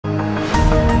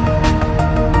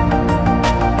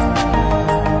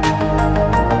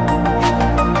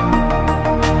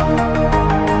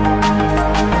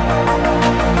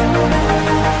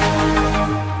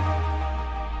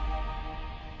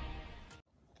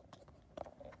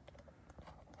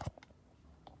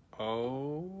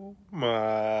Oh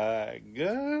my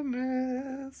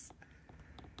goodness.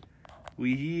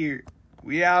 We here.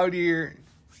 We out here.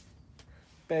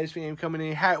 Bash fam coming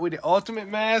in hot with the Ultimate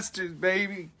Masters,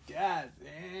 baby. God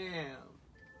damn.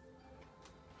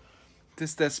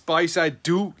 This that spice I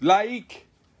do like.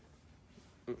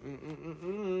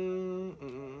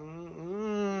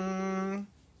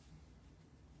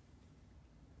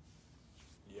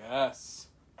 Yes.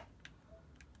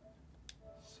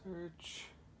 Search.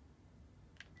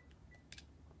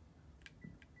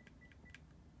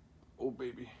 Oh,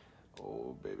 baby.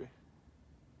 Oh, baby.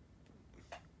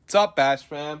 What's up, Bash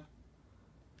fam?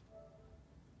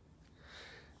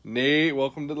 Nate,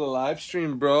 welcome to the live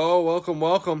stream, bro.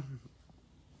 Welcome.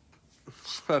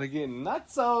 It's about to get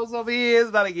nutsos over here. It's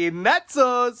about to get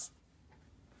nutsos.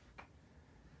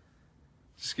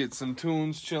 Just get some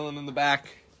tunes chilling in the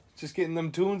back. Just getting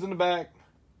them tunes in the back.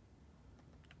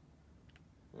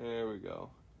 There we go.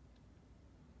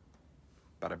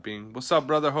 Bada bing. What's up,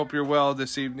 brother? Hope you're well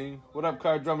this evening. What up,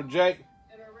 Card Drummer Jake?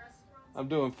 I'm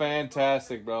doing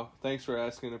fantastic, bro. Thanks for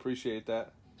asking. Appreciate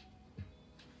that.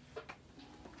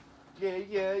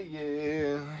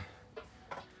 Yeah.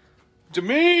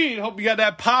 Jameen, hope you got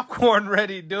that popcorn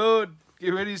ready, dude.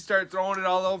 Get ready to start throwing it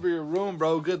all over your room,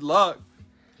 bro. Good luck.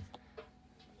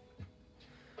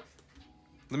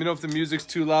 Let me know if the music's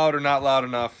too loud or not loud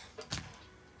enough.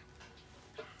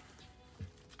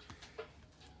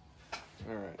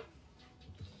 All right.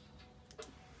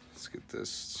 Let's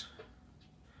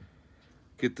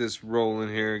get this rolling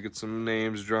here. Get some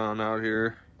names drawn out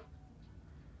here.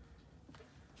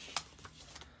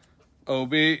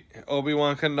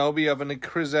 Obi-Wan Kenobi up in the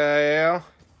crib.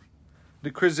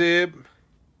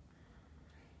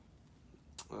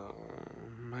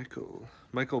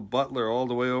 Michael Butler all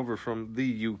the way over from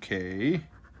the UK.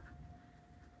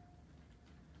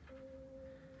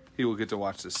 He will get to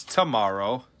watch this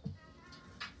tomorrow.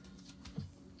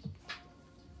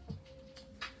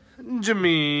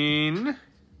 Jameen.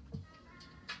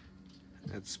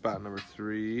 That's spot number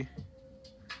 3.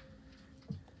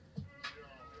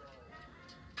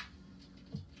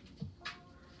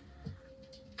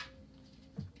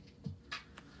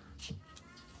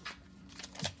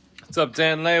 What's up,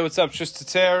 Dan Lay? What's up, Trista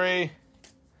Terry?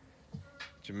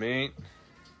 Jameen.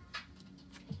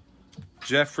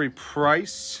 Jeffrey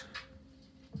Price.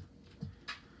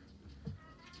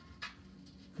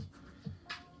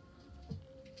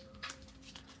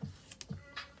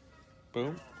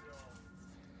 Boom.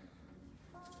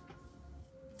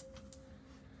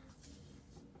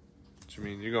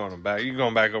 Jameen, you're going back. You're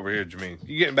going back over here, Jameen.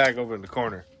 You're getting back over in the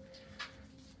corner.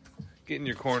 Get in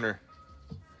your corner.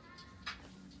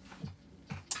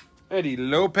 Eddie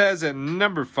Lopez at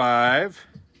number 5.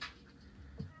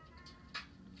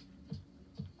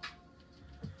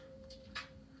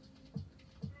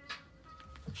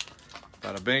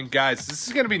 Bada bing. Guys, this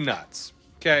is going to be nuts.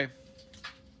 Okay?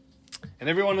 And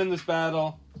everyone in this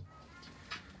battle.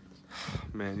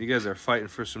 Man, you guys are fighting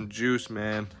for some juice,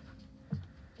 man.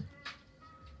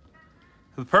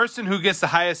 The person who gets the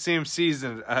highest CMCs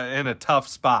in a tough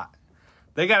spot,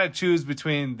 they got to choose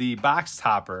between the box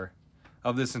topper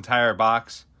of this entire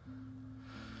box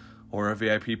or a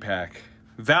VIP pack.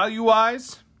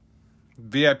 Value-wise,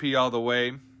 VIP all the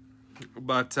way.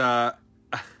 But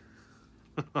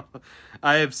I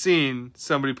have seen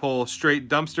somebody pull straight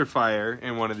dumpster fire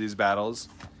in one of these battles.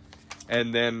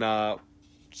 And then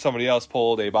somebody else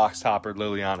pulled a box topper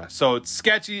Liliana. So it's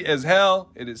sketchy as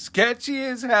hell. It is sketchy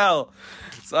as hell.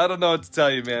 So I don't know what to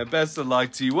tell you, man. Best of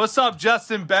luck to you. What's up,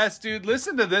 Justin Best, dude?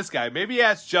 Listen to this guy. Maybe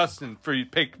ask Justin for you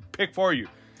pick for you.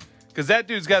 Because that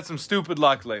dude's got some stupid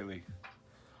luck lately.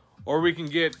 Or we can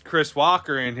get Chris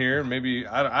Walker in here. Maybe,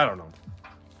 I don't know.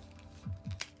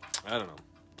 I don't know.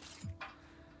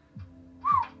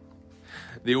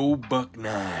 The old buck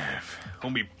knife.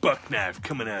 Homie buck knife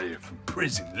coming out here from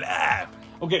prison live.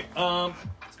 Okay,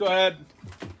 let's go ahead.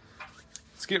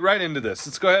 Let's get right into this.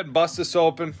 Let's go ahead and bust this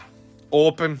open.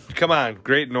 Come on,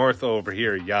 Great North over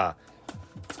here, yeah.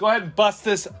 Let's go ahead and bust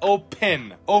this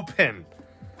open.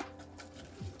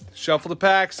 Shuffle the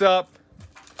packs up.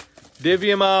 Divvy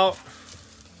them out.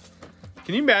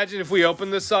 Can you imagine if we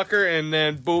opened this sucker and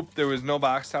then boop, there was no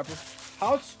box topper?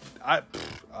 I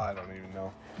don't even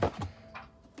know.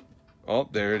 Oh,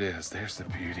 there it is. There's the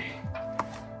beauty.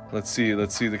 Let's see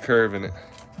the curve in it.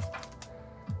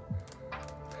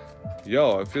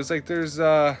 Yo, it feels like there's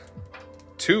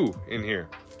 2 in here.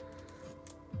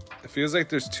 It feels like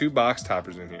there's 2 box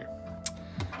toppers in here.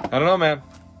 I don't know, man.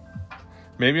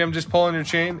 Maybe I'm just pulling your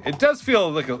chain. It does feel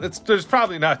like there's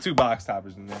probably not 2 box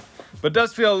toppers in there, but it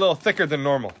does feel a little thicker than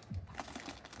normal.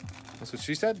 That's what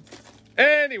she said.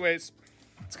 Anyways,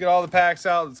 let's get all the packs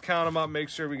out. Let's count them up. Make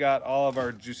sure we got all of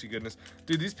our juicy goodness.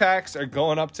 Dude, these packs are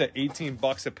going up to 18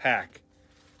 bucks a pack.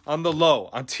 On the low.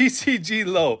 On TCG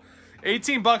low.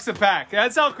 18 bucks a pack.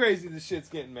 That's how crazy this shit's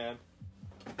getting, man.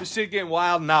 This shit getting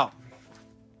wild now.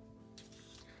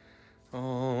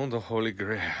 Oh, the Holy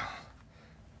Grail.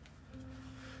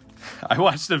 I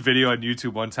watched a video on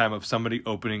YouTube one time of somebody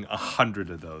opening 100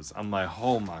 of those. I'm like,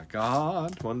 oh my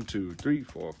God. 1, 2, 3,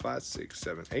 4, 5, 6,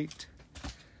 7, 8.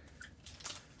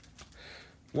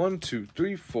 1, 2,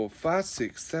 3, 4, 5,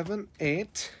 6, 7,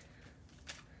 8.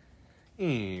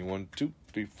 1, 2,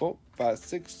 3, 4, 5,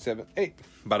 6, 7, 8.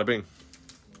 Bada bing.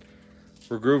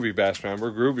 We're groovy, Bash Man.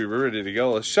 We're groovy. We're ready to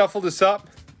go. Let's shuffle this up.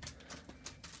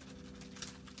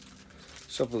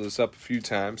 Shuffle this up a few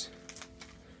times.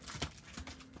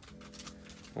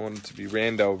 I want it to be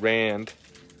Rando Rand.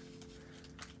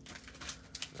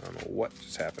 I don't know what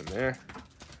just happened there.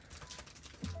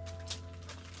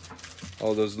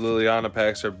 Oh, those Liliana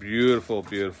packs are beautiful,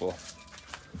 beautiful.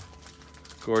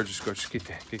 Gorgeous, gorgeous. Get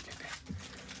that, get that.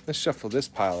 Let's shuffle this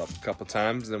pile up a couple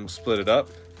times, then we'll split it up.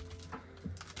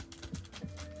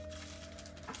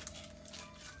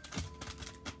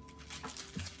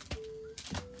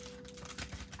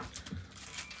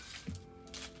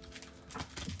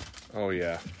 Oh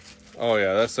yeah. Oh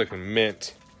yeah, that's looking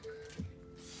mint.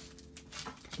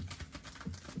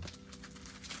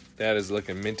 That is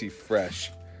looking minty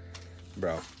fresh,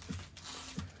 bro.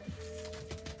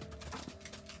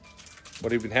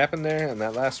 What even happened there in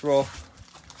that last roll?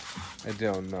 I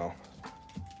don't know.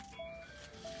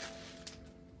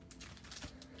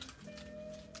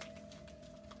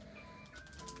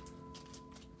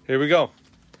 Here we go.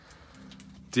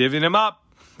 Divvying them up.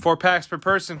 4 packs per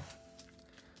person.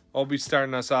 I'll be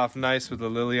starting us off nice with the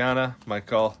Liliana.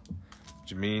 Michael,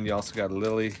 Jameen, you also got a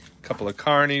Lily. A couple of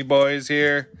Carney boys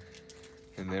here.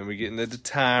 And then we get into the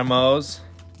Timos.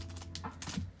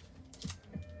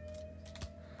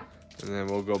 And then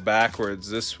we'll go backwards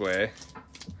this way.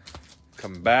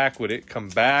 Come back with it. Come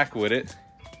back with it.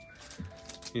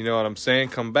 You know what I'm saying?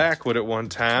 Come back with it one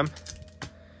time.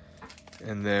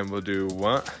 And then we'll do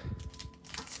 1,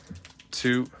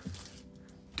 2,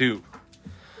 do.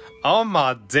 Oh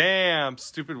my damn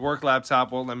stupid work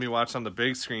laptop won't let me watch on the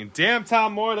big screen. Damn,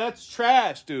 Tom Moore, that's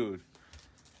trash, dude.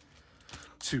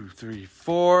 2, 3,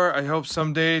 4. I hope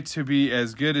someday to be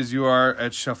as good as you are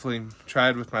at shuffling.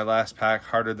 Tried with my last pack,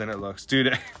 harder than it looks. Dude,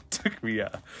 it took me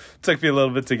a little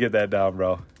bit to get that down,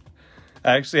 bro.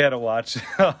 I actually had to watch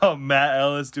Matt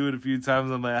Ellis do it a few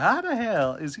times. I'm like, how the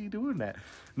hell is he doing that?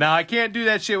 Now, I can't do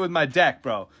that shit with my deck,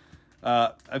 bro.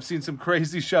 I've seen some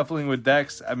crazy shuffling with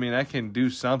decks. I mean, I can do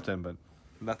something, but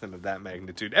nothing of that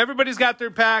magnitude. Everybody's got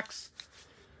their packs.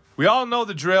 We all know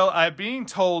the drill. I'm being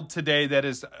told today that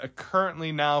is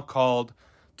currently now called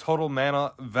total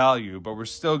mana value, but we're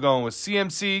still going with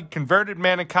CMC, converted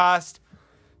mana cost.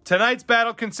 Tonight's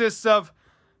battle consists of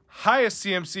highest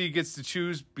CMC gets to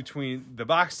choose between the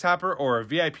box topper or a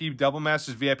VIP Double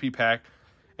Masters VIP pack.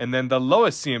 And then the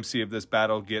lowest CMC of this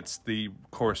battle gets the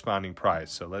corresponding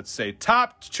prize. So let's say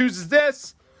top chooses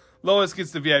this, lowest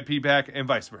gets the VIP pack, and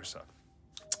vice versa.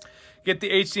 Get the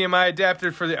HDMI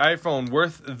adapter for the iPhone,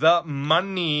 worth the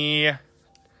money.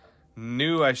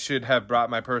 Knew I should have brought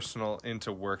my personal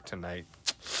into work tonight.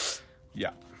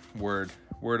 Yeah, word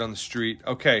on the street.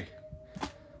 Okay,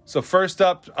 so first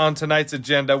up on tonight's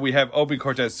agenda, we have Obi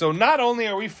Cortez. So not only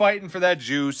are we fighting for that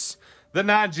juice, the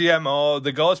non-GMO,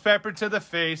 the ghost pepper to the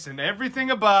face, and everything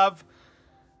above,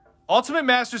 Ultimate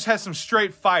Masters has some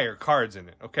straight fire cards in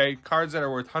it, okay? Cards that are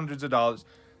worth hundreds of dollars.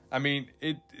 I mean,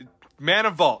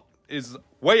 Mana Vault is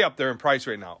way up there in price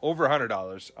right now, over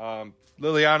 $100.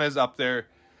 Liliana is up there.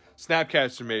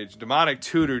 Snapcaster Mage, Demonic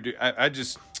Tutor. Dude,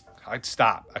 I'd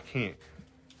stop. I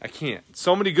can't.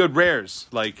 So many good rares.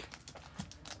 Like,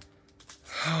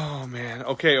 oh, man.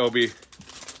 Okay, Obi.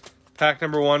 Pack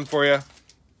number 1 for you.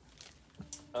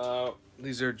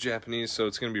 These are Japanese, so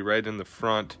it's going to be right in the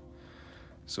front.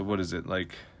 So what is it,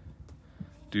 like,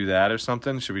 do that or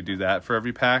something? Should we do that for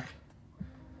every pack?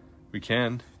 We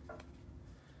can.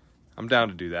 I'm down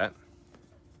to do that.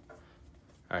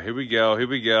 All right, here we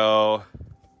go.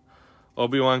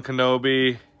 Obi-Wan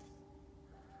Kenobi.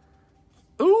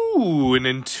 Ooh, an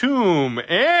Entomb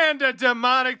and a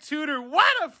Demonic Tutor.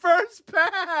 What a first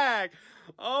pack!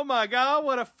 Oh my God,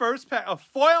 what a first pack. A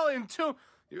foil Entomb.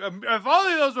 If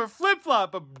only those were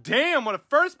flip-flop, but damn, what a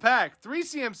first pack. 3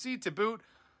 CMC to boot.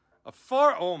 A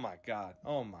 4. Oh my God.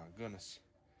 Oh my goodness.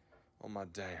 Oh my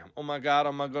damn. Oh my God.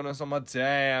 Oh my goodness. Oh my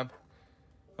damn.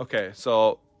 Okay,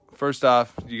 so first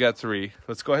off, you got 3.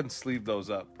 Let's go ahead and sleeve those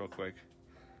up real quick.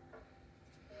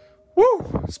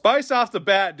 Woo! Spice off the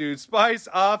bat, dude. Spice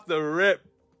off the rip.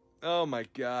 Oh my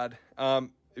god.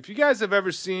 If you guys have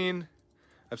ever seen,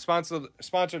 I've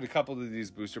sponsored a couple of these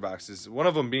booster boxes. One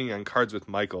of them being on Cards with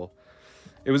Michael.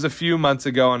 It was a few months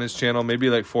ago on his channel, maybe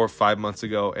like 4 or 5 months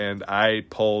ago, and I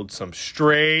pulled some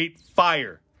straight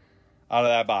fire out of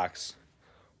that box.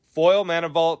 Foil Mana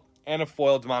Vault and a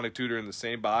foil Demonic Tutor in the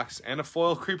same box, and a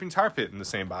foil Creeping Tar Pit in the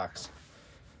same box.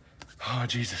 Oh,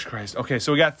 Jesus Christ. Okay,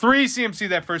 so we got 3 CMC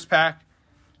that first pack.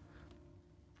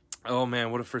 Oh,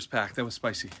 man, what a first pack. That was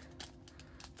spicy.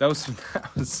 That was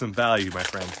some value, my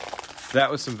friend.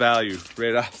 That was some value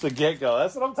right off the get-go.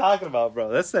 That's what I'm talking about, bro.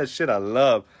 That's that shit I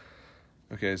love.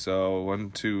 Okay, so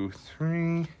 1, 2,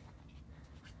 3.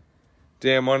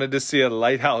 Damn, wanted to see a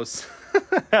lighthouse.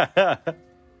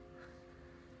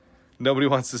 Nobody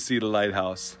wants to see the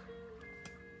lighthouse.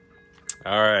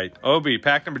 All right, Obi,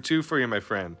 pack number 2 for you, my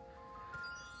friend.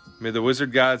 May the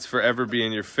wizard gods forever be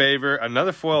in your favor.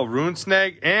 Another foil Rune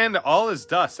Snag and all his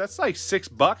dust. That's like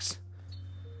 $6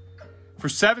 for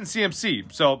 7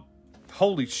 CMC. So,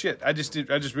 holy shit! I just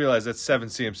realized that's 7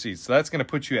 CMC. So that's gonna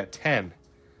put you at 10.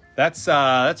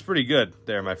 That's pretty good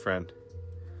there, my friend.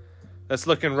 That's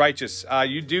looking righteous.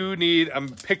 You do need a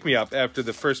pick-me-up after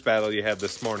the first battle you had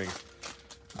this morning.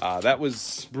 That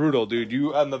was brutal, dude.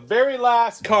 You on the very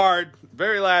last card,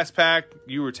 very last pack,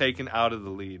 you were taken out of the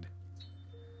lead.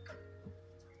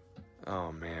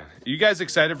 Oh, man. You guys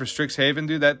excited for Strixhaven,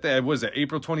 dude? That was it,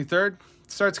 April 23rd?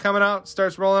 Starts coming out,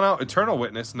 starts rolling out. Eternal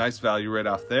Witness, nice value right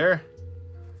off there.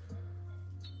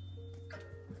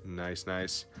 Nice,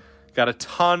 nice. Got a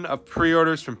ton of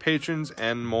pre-orders from patrons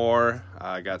and more.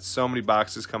 I got so many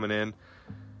boxes coming in.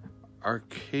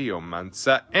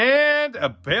 Archaeomancer and a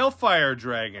Balefire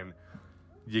Dragon.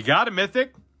 You got a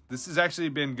Mythic. This has actually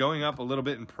been going up a little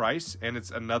bit in price, and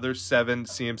it's another 7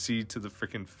 CMC to the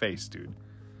freaking face, dude.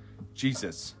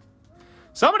 Jesus.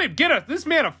 Somebody get this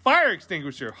man a fire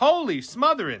extinguisher. Holy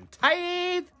smothering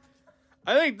tithe.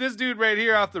 I think this dude right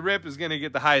here off the rip is going to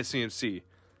get the highest CMC.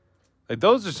 Like,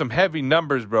 those are some heavy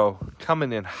numbers, bro.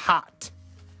 Coming in hot.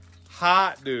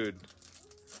 Hot, dude.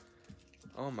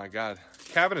 Oh, my God.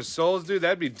 Cabin of Souls, dude.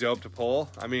 That'd be dope to pull.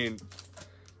 I mean,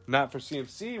 not for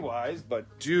CMC-wise,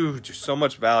 but, dude, just so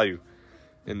much value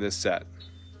in this set.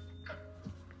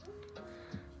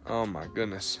 Oh, my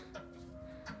goodness.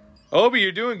 Obi,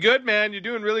 you're doing good, man. You're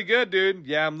doing really good, dude.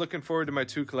 Yeah, I'm looking forward to my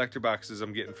 2 collector boxes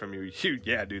I'm getting from you.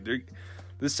 Yeah, dude.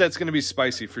 This set's going to be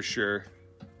spicy for sure.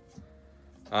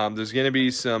 There's going to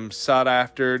be some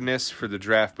sought-afterness for the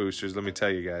draft boosters, let me tell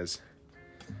you guys.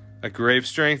 A Grave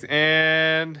Strength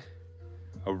and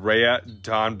a Rhea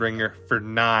Dawnbringer for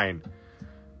 9.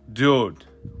 Dude,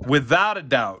 without a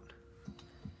doubt,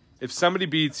 if somebody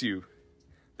beats you,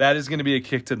 that is going to be a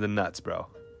kick to the nuts, bro.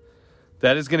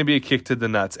 That is going to be a kick to the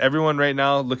nuts. Everyone right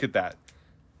now, look at that.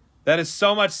 That is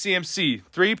so much CMC.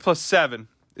 3 plus 7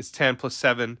 is 10 plus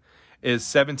 7 is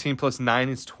 17 plus 9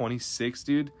 is 26,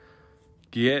 dude.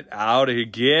 Get out of here.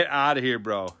 Get out of here,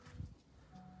 bro.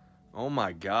 Oh,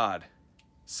 my God.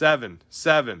 7,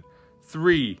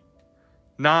 3,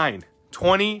 9,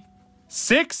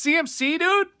 26 CMC,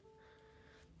 dude?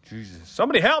 Jesus.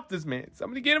 Somebody help this man.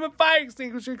 Somebody get him a fire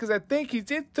extinguisher because I think he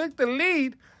just took the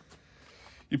lead.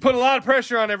 You put a lot of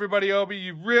pressure on everybody, Obi.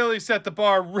 You really set the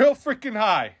bar real freaking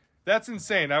high. That's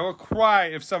insane. I will cry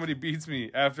if somebody beats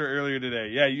me after earlier today.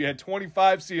 Yeah, you had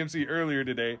 25 CMC earlier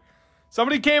today.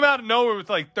 Somebody came out of nowhere with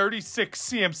like 36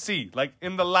 CMC, like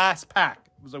in the last pack.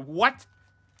 It was like, what?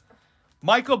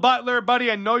 Michael Butler,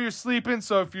 buddy, I know you're sleeping,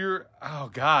 so if you're... Oh,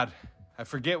 God. I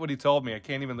forget what he told me. I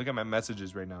can't even look at my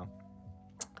messages right now.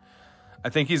 I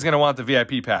think he's going to want the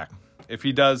VIP pack. If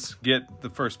he does get the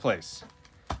first place,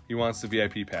 he wants the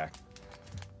VIP pack.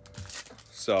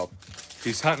 So,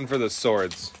 he's hunting for the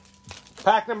swords.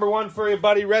 Pack number 1 for you,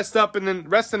 buddy. Resting up in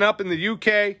the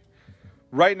UK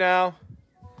right now.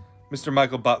 Mr.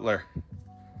 Michael Butler.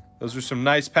 Those are some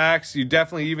nice packs. You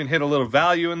definitely even hit a little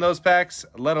value in those packs,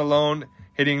 let alone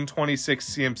hitting 26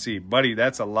 CMC. Buddy,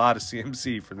 that's a lot of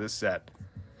CMC for this set.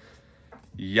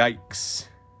 Yikes.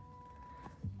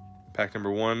 Pack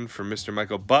number 1 for Mr.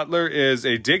 Michael Butler is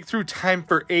a Dig Through Time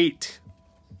for 8.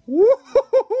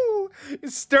 Woo-hoo-hoo-hoo!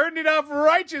 It's starting it off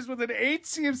righteous with an 8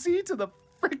 CMC to the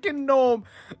freaking gnome.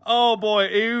 Oh, boy.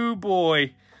 Oh,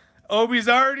 boy. Obi's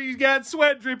already got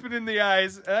sweat dripping in the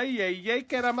eyes. Ay, ay, ay,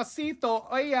 caramacito.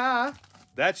 Oh, yeah.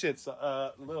 That shit's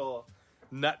a little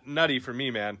nutty for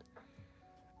me, man.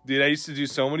 Dude, I used to do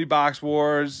so many box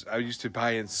wars. I used to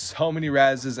buy in so many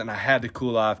Razes, and I had to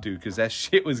cool off, dude, because that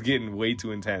shit was getting way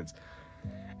too intense.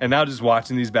 And now just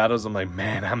watching these battles, I'm like,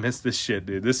 man, I miss this shit,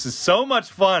 dude. This is so much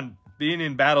fun being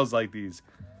in battles like these.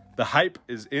 The hype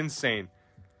is insane.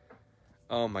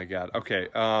 Oh, my God. Okay,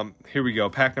 here we go.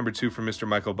 Pack number 2 for Mr.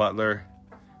 Michael Butler.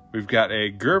 We've got a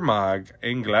Gurmag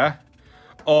Engla.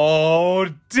 Oh,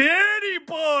 dirty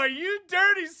boy! You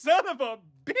dirty son of a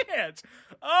bitch!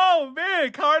 Oh,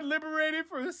 man. Card liberated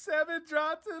for a 7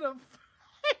 drop to the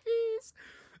face.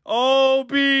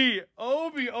 Obi.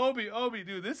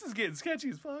 Dude, this is getting sketchy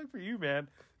as fuck for you, man.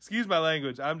 Excuse my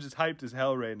language. I'm just hyped as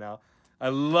hell right now. I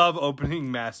love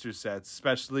opening Master sets,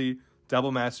 especially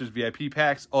Double Masters VIP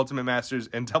packs, Ultimate Masters,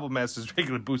 and Double Masters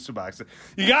regular booster boxes.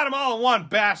 You got them all in one,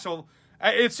 Bashel.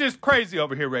 It's just crazy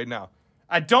over here right now.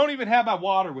 I don't even have my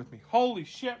water with me. Holy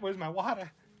shit, where's my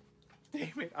water?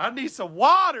 Damn it, I need some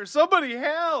water. Somebody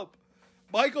help.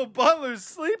 Michael Butler's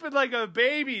sleeping like a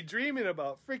baby, dreaming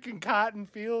about freaking cotton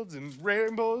fields and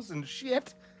rainbows and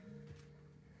shit.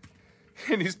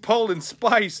 And he's pulling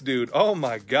spice, dude. Oh,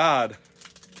 my God.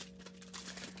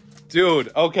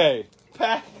 Dude, okay.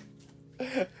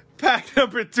 Pack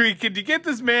number 3. Can you get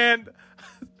this man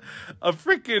a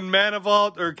freaking Mana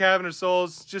Vault or Cavern of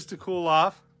Souls just to cool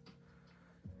off?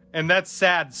 And that's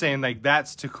sad saying, like,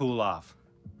 that's to cool off.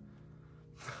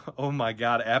 Oh, my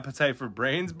God. Appetite for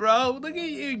Brains, bro. Look at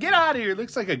you. Get out of here. It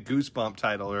looks like a Goosebump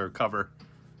title or a cover.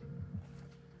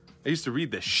 I used to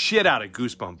read the shit out of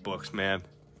Goosebump books, man.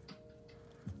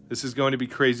 This is going to be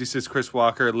crazy, says Chris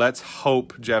Walker. Let's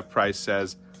hope, Jeff Price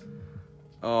says.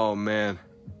 Oh, man.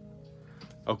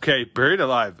 Okay, Buried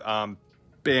Alive.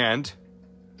 Banned,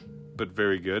 but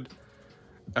very good.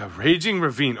 Raging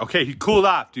Ravine. Okay, he cooled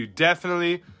off, dude.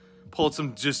 Definitely pulled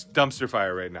some just dumpster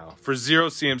fire right now. For 0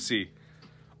 CMC.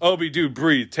 Obi, dude,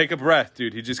 breathe. Take a breath,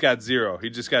 dude. He just got 0. He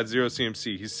just got 0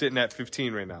 CMC. He's sitting at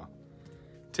 15 right now.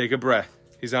 Take a breath.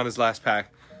 He's on his last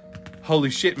pack. Holy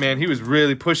shit, man. He was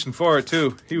really pushing for it,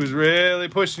 too. He was really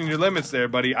pushing your limits there,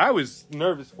 buddy. I was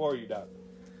nervous for you, Doc.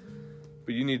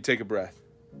 But you need to take a breath.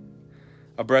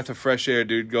 A breath of fresh air,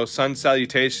 dude. Go sun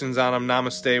salutations on him.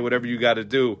 Namaste, whatever you got to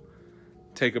do.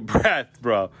 Take a breath,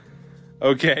 bro.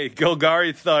 Okay,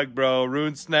 Golgari Thug, bro.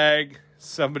 Rune Snag.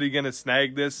 Somebody going to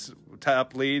snag this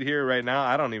top lead here right now?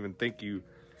 I don't even think you'd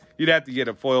have to get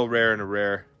a foil rare and a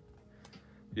rare.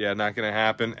 Yeah, not going to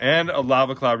happen. And a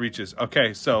Lava Claw Reaches.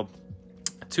 Okay, so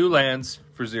 2 lands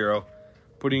for 0,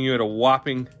 putting you at a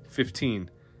whopping 15.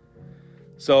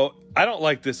 So I don't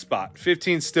like this spot.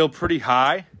 15's still pretty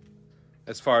high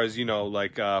as far as, you know,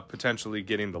 like potentially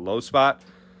getting the low spot.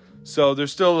 So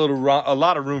there's still a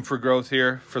lot of room for growth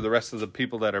here for the rest of the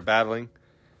people that are battling.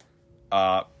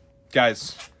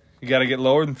 Guys, you got to get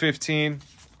lower than 15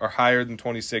 or higher than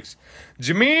 26.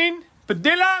 Jameen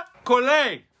Padilla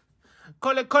Cole.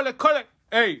 Cole.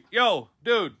 Hey, yo,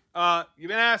 dude. You've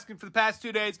been asking for the past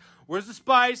 2 days. Where's the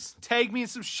spice? Tag me in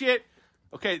some shit.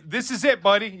 Okay, this is it,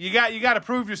 buddy. You got to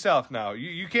prove yourself now.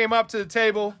 You came up to the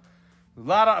table.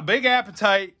 A big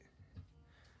appetite.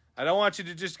 I don't want you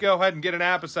to just go ahead and get an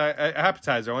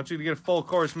appetizer. I want you to get a full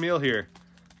course meal here.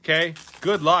 Okay?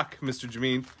 Good luck, Mr.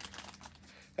 Jameen.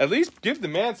 At least give the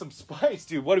man some spice,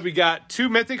 dude. What do we got? 2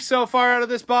 mythics so far out of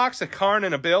this box. A Karn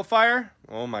and a Balefire.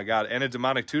 Oh, my God. And a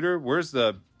Demonic Tutor. Where's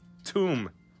the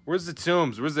tomb? Where's the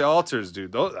tombs? Where's the altars,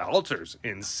 dude? Those altars,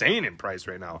 insane in price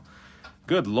right now.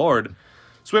 Good Lord.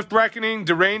 Swift Reckoning,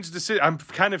 Deranged Decision. I'm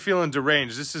kind of feeling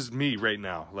deranged. This is me right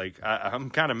now. Like, I'm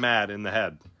kind of mad in the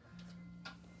head.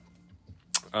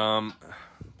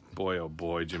 Boy, oh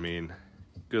boy, Jameen.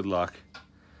 Good luck.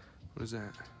 What is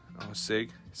that? Oh,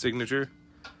 Signature.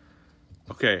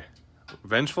 Okay.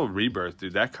 Vengeful Rebirth,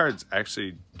 dude. That card's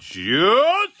actually juicy!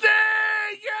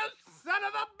 You son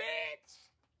of a bitch!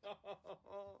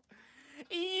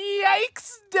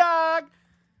 Yikes, dog!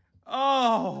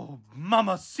 Oh,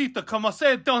 mamacita, como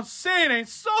se don't say it ain't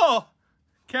so.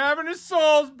 Cavern of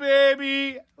Souls,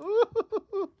 baby.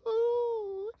 Ooh.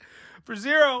 For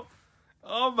 0.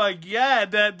 Oh, my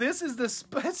God. This is the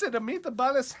spice to meet the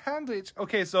Ballas sandwich.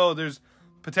 Okay, so there's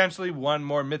potentially 1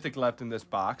 more mythic left in this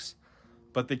box.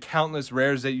 But the countless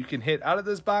rares that you can hit out of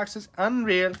this box is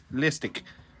unrealistic.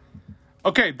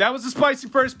 Okay, that was the spicy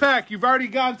first pack. You've already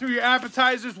gone through your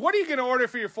appetizers. What are you going to order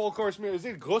for your full course meal? Is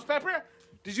it ghost pepper?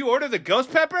 Did you order the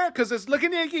ghost pepper? Because it's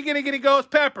looking like you're going to get a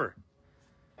ghost pepper.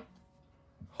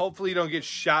 Hopefully you don't get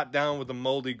shot down with a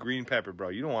moldy green pepper, bro.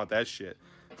 You don't want that shit.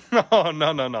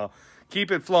 No.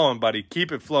 Keep it flowing, buddy.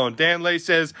 Keep it flowing. Dan Lay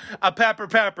says, a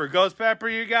pepper. Ghost pepper,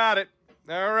 you got it.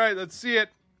 All right, let's see it.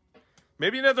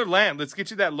 Maybe another land. Let's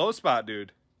get you that low spot,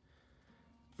 dude.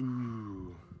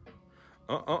 Ooh.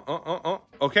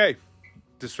 Okay.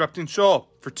 Disrupting Shoal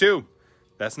for 2.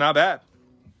 That's not bad.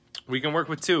 We can work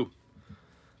with 2.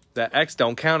 That X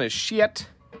don't count as shit.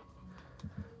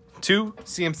 2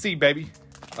 CMC, baby.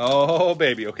 Oh,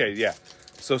 baby. Okay, yeah.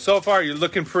 So far, you're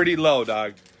looking pretty low,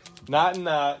 dog. Not in,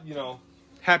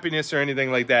 happiness or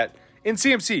anything like that in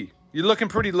CMC. You're looking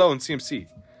pretty low in CMC.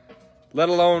 Let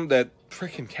alone that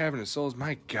freaking Cavern of Souls.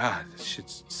 My God, this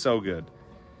shit's so good.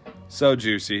 So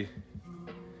juicy.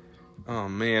 Oh,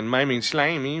 man. Miming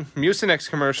Slimy. Mucinex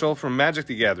commercial from Magic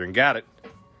the Gathering. Got it.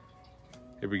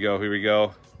 Here we go. Here we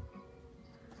go.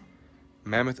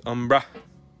 Mammoth Umbra.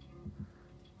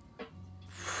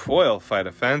 Foil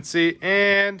Fight Fancy.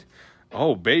 And,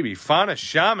 oh, baby. Fauna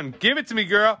Shaman. Give it to me,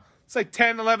 girl. It's like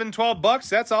 10, 11, 12 bucks.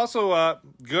 That's also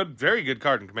good. Very good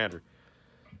card in Commander.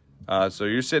 So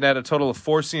you're sitting at a total of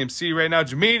 4 CMC right now.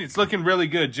 Jameen, it's looking really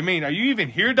good. Jameen, are you even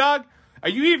here, dog? Are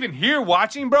you even here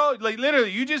watching, bro? Like, literally,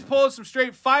 you just pulled some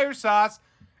straight fire sauce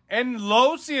and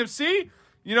low CMC?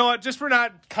 You know what? Just for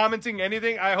not commenting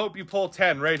anything, I hope you pull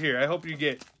 10 right here. I hope you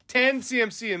get 10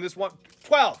 CMC in this one.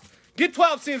 12. Get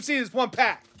 12 CMC in this one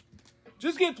pack.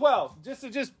 Just get 12. Just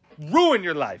to ruin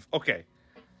your life. Okay.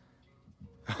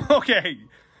 Okay.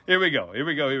 Here we go. Here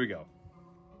we go. Here we go.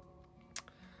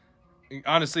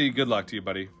 Honestly, good luck to you,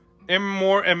 buddy.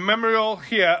 Immemorial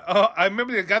here. Oh, I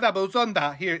remember the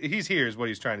Gadabozonda here. He's here is what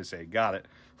he's trying to say. Got it.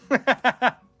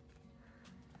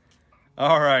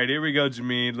 All right, here we go,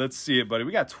 Jameen. Let's see it, buddy.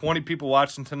 We got 20 people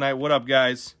watching tonight. What up,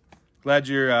 guys? Glad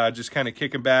you're just kind of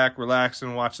kicking back,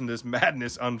 relaxing, watching this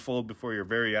madness unfold before your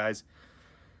very eyes.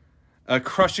 A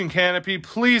crushing canopy.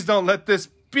 Please don't let this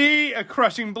be a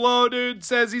crushing blow, dude.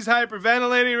 Says he's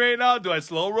hyperventilating right now. Do I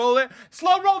slow roll it?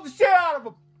 Slow roll the shit out of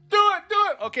him. Do it, do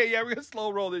it. Okay, yeah, we're going to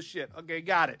slow roll this shit. Okay,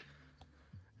 got it.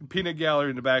 Peanut Gallery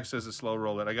in the back says to slow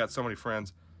roll it. I got so many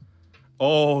friends.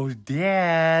 Oh,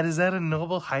 Dad, is that a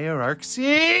Noble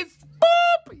Hierarchy?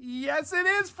 Boop! Yes, it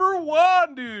is for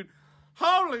one, dude.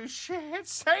 Holy shit,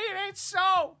 say it ain't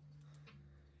so.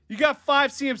 You got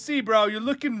 5 CMC, bro. You're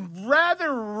looking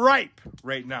rather ripe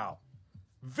right now.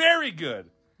 Very good.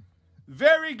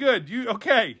 Very good.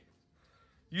 Okay.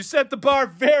 You set the bar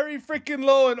very freaking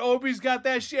low, and Obi's got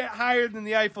that shit higher than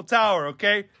the Eiffel Tower,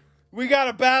 okay? We got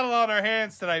a battle on our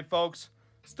hands tonight, folks.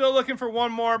 Still looking for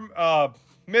one more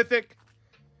Mythic,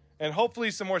 and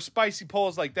hopefully some more spicy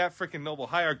pulls like that freaking Noble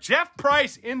Hierarch. Jeff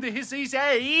Price into his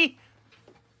EA.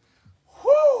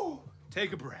 Whoo!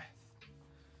 Take a breath.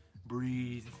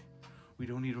 Breathe. We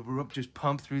don't need to just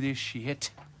pump through this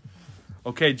shit.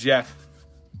 Okay, Jeff.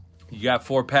 You got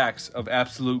 4 packs of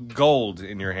absolute gold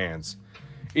in your hands.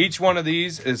 Each one of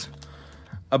these is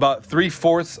about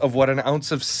 3/4 of what an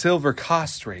ounce of silver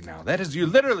costs right now. That is, you're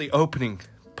literally opening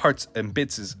parts and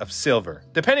bits of silver,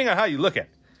 depending on how you look at it.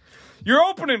 You're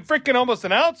opening freaking almost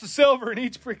an ounce of silver in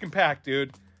each freaking pack,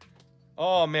 dude.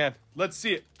 Oh, man. Let's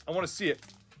see it. I want to see it.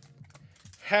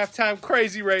 Halftime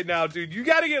crazy right now, dude. You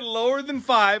got to get lower than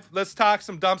 5. Let's talk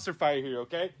some dumpster fire here,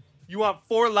 okay? You want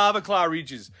 4 Lava Claw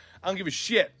Reaches. I don't give a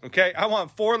shit, okay? I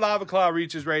want 4 Lava Claw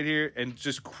Reaches right here and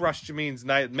just crush Jameen's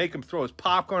night. Make him throw his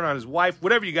popcorn on his wife.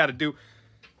 Whatever you got to do.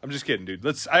 I'm just kidding, dude.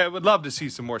 I would love to see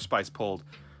some more spice pulled.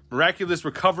 Miraculous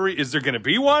Recovery. Is there going to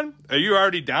be one? Are you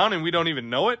already down and we don't even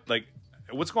know it? Like,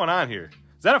 what's going on here?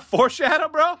 Is that a foreshadow,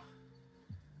 bro?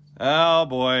 Oh,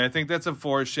 boy. I think that's a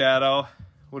foreshadow.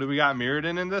 What do we got mirrored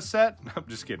in this set? I'm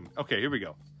just kidding. Okay, here we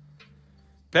go.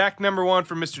 Pack number 1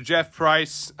 from Mr. Jeff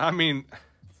Price. I mean,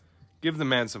 give the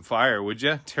man some fire, would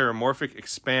you? Terramorphic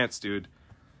Expanse, dude.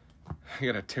 I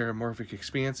got a Terramorphic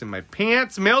Expanse in my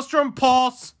pants. Maelstrom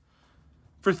Pulse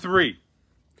for 3.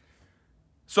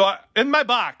 So in my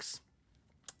box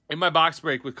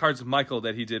break with cards of Michael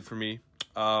that he did for me,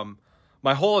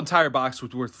 my whole entire box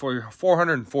was worth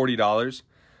 $440,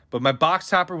 but my box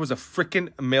topper was a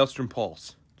freaking Maelstrom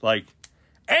Pulse. Like,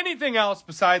 anything else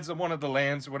besides one of the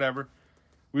lands or whatever,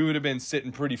 we would have been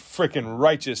sitting pretty freaking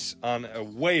righteous on a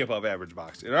way above average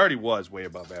box. It already was way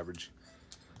above average.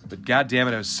 But god damn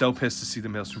it, I was so pissed to see the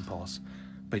Maelstrom Pulse.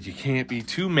 But you can't be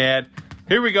too mad.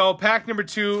 Here we go, pack number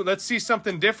 2. Let's see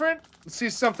something different. Let's see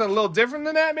something a little different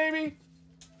than that, maybe.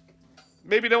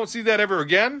 Maybe don't see that ever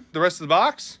again, the rest of the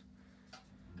box.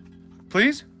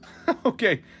 Please?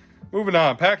 Okay, moving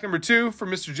on. Pack number 2 from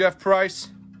Mr. Jeff Price.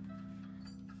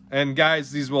 And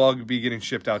guys, these will all be getting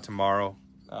shipped out tomorrow.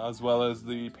 As well as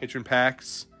the patron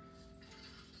packs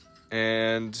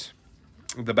and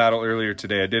the battle earlier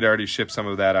today. I did already ship some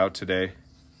of that out today.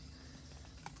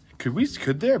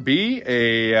 Could there be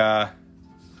a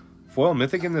foil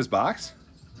mythic in this box?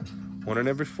 1 in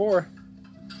every 4.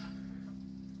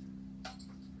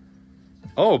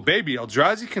 Oh baby,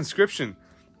 Eldrazi Conscription.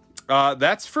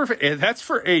 That's for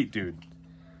 8, dude.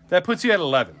 That puts you at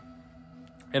 11.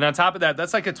 And on top of that,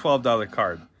 that's like a $12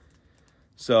 card.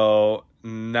 So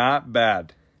not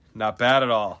bad. Not bad at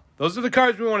all. Those are the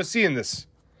cards we want to see in this.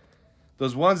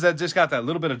 Those ones that just got that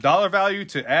little bit of dollar value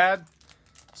to add.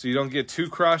 so you don't get too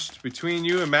crushed. Between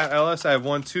you and Matt Ellis, I have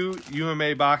won 2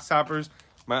 UMA box toppers.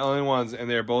 My only ones, and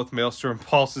they're both Maelstrom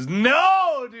Pulses.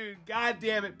 No, dude. God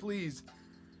damn it, please.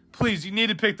 Please, you need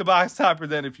to pick the box topper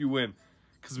then if you win.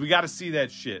 Because we got to see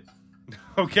that shit.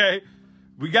 Okay?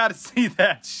 We got to see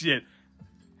that shit.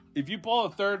 If you pull a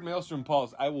 3rd Maelstrom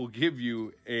Pulse, I will give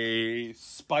you a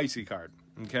spicy card.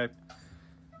 Okay?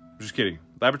 I'm just kidding.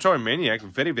 Laboratory Maniac,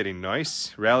 very, very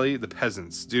nice. Rally the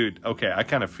Peasants. Dude, okay, I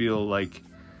kind of feel like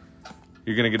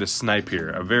you're going to get a snipe here.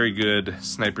 A very good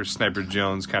Sniper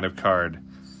Jones kind of card.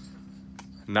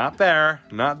 Not there.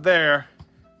 Not there.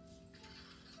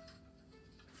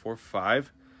 4-5.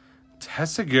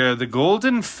 Tessiger, the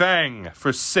Golden Fang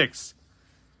for 6.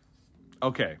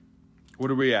 Okay.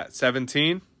 What are we at?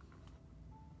 17?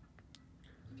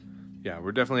 Yeah,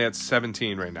 we're definitely at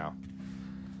 17 right now.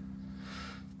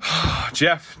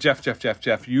 Jeff,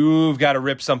 you've got to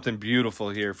rip something beautiful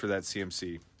here for that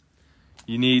CMC.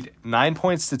 You need 9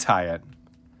 points to tie it,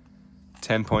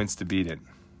 10 points to beat it.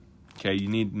 Okay, you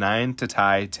need 9 to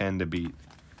tie, 10 to beat.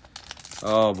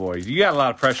 Oh, boy. You got a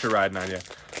lot of pressure riding on you.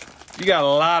 You got a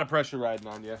lot of pressure riding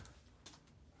on you.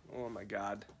 Oh, my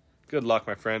God. Good luck,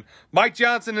 my friend. Mike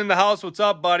Johnson in the house. What's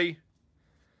up, buddy?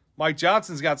 Mike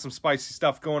Johnson's got some spicy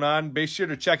stuff going on. Be sure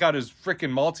to check out his freaking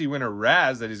multi-winner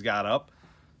Raz that he's got up.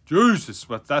 Jesus,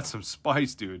 but that's some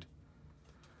spice, dude.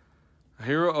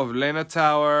 Hero of Lena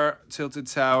Tower, Tilted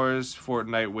Towers,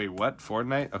 Fortnite. Wait, what?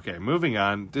 Fortnite? Okay, moving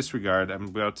on. Disregard. I'm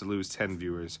about to lose 10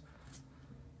 viewers.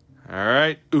 All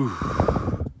right. Ooh.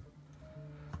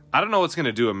 I don't know what's going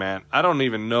to do it, man. I don't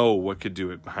even know what could do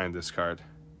it behind this card.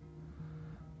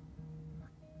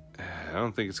 I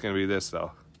don't think it's going to be this,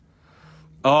 though.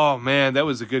 Oh, man, that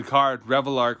was a good card.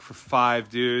 Revelark for 5,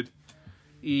 dude.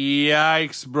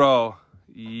 Yikes, bro.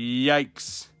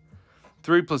 Yikes.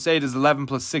 3 plus 8 is 11,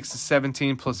 plus 6 is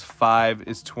 17, plus 5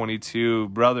 is 22.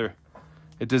 Brother,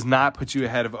 it does not put you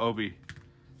ahead of Obi.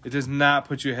 It does not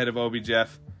put you ahead of Obi,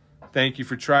 Jeff. Thank you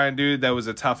for trying, dude. That was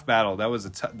a tough battle. That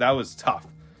was tough.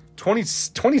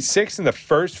 26 in the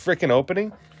first freaking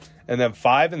opening, and then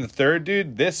 5 in the third,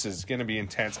 dude. This is going to be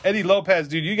intense. Eddie Lopez,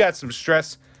 dude, you got some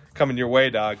stress coming your way,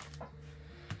 dog.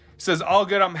 Says, all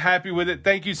good. I'm happy with it.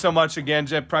 Thank you so much again,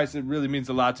 Jeff Price. It really means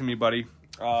a lot to me, buddy.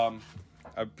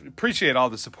 I appreciate all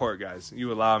the support, guys.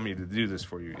 You allow me to do this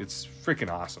for you. It's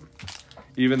freaking awesome.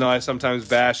 Even though I sometimes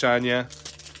bash on you,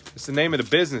 it's the name of the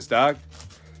business, dog.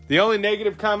 The only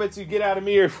negative comments you get out of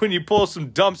me are when you pull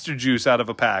some dumpster juice out of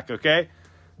a pack, okay?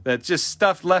 That's just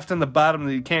stuff left on the bottom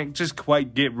that you can't just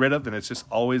quite get rid of, and it's just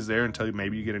always there until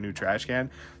maybe you get a new trash can.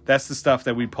 That's the stuff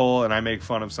that we pull and I make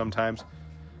fun of sometimes.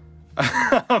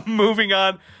 Moving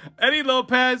on. Eddie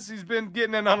Lopez, he's been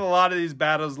getting in on a lot of these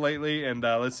battles lately, and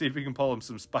let's see if we can pull him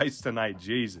some spice tonight.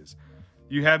 Jesus.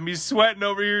 You have me sweating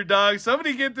over here, dog.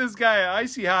 Somebody get this guy an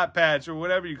icy hot patch or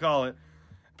whatever you call it.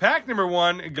 Pack number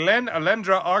 1, Glenn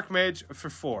Alendra Archmage for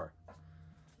 4.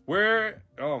 Where?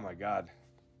 Oh, my God.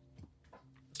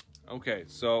 Okay,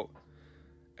 so,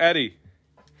 Eddie,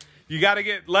 you got to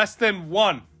get less than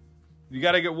 1. You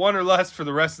got to get 1 or less for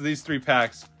the rest of these 3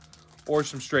 packs. Or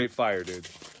some straight fire, dude.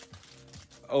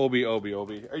 Obi. Are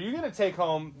you going to take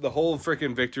home the whole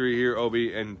freaking victory here,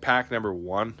 Obi, in pack number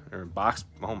 1? Or in box?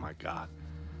 Oh, my God.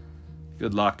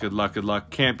 Good luck.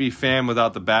 Can't be fam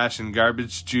without the bash, and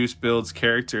garbage juice builds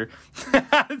character.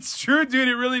 It's true, dude.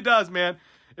 It really does, man.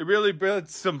 It really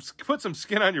puts some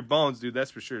skin on your bones, dude.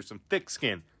 That's for sure. Some thick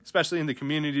skin. Especially in the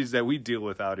communities that we deal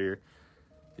with out here.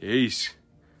 Yeesh.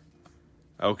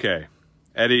 Okay.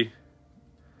 Eddie.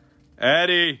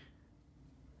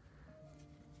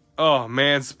 Oh,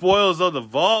 man. Spoils of the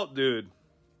vault, dude.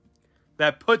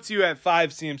 That puts you at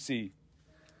 5 CMC.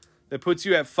 That puts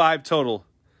you at 5 total.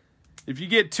 If you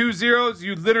get 2 zeros,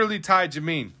 you literally tie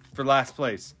Jameen for last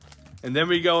place. And then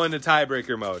we go into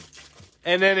tiebreaker mode.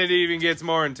 And then it even gets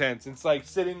more intense. It's like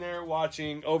sitting there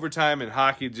watching overtime in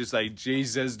hockey, just like,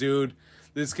 Jesus, dude.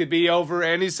 This could be over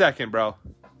any second, bro.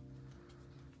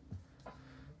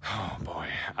 Oh, boy.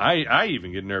 I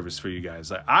even get nervous for you guys.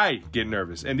 Like, I get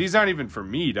nervous. And these aren't even for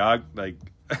me, dog. Like,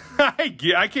 I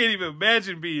can't even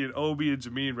imagine being Obi and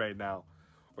Jameen right now.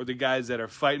 Or the guys that are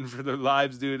fighting for their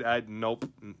lives, dude. Nope.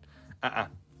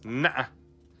 Nah.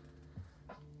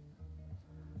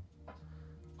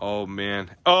 Oh,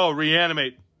 man. Oh,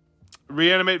 reanimate.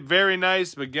 Reanimate, very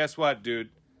nice. But guess what, dude?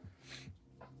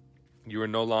 You are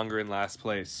no longer in last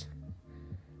place.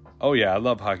 Oh, yeah, I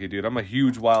love hockey, dude. I'm a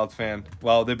huge Wild fan.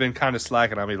 Well, they've been kind of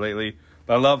slacking on me lately.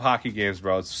 But I love hockey games,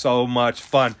 bro. It's so much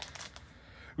fun.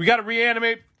 We got to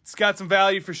reanimate. It's got some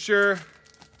value for sure.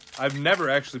 I've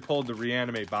never actually pulled the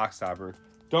reanimate box topper.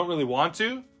 Don't really want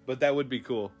to, but that would be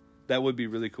cool. That would be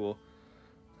really cool.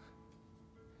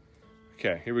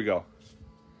 Okay, here we go.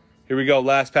 Here we go.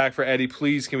 Last pack for Eddie.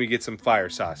 Please, can we get some fire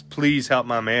sauce? Please help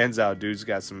my mans out, dude's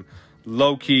got some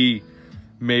low-key,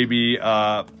 maybe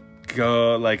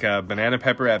go like a banana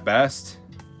pepper at best.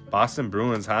 Boston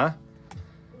Bruins, huh?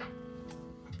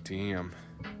 Damn.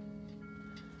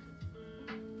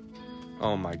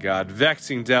 Oh my God.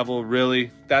 Vexing Devil,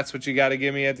 really? That's what you got to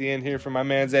give me at the end here for my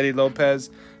man's Eddie Lopez?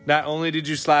 Not only did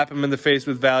you slap him in the face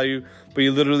with value, but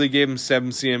you literally gave him 7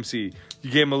 CMC. You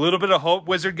gave him a little bit of hope,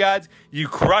 Wizard Gods. You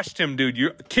crushed him, dude.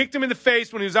 You kicked him in the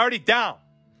face when he was already down.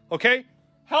 Okay?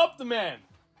 Help the man.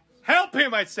 Help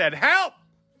him, I said. Help!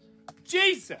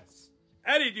 Jesus.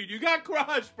 Eddie, dude, you got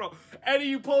crushed, bro. Eddie,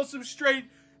 you pulled some straight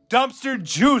dumpster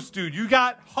juice, dude. You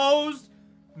got hosed.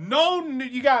 No,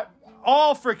 you got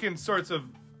all freaking sorts of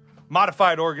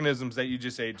modified organisms that you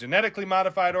just ate. Genetically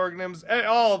modified organisms.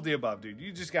 All of the above, dude.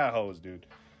 You just got hosed, dude.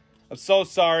 I'm so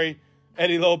sorry,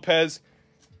 Eddie Lopez.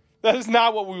 That is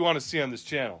not what we want to see on this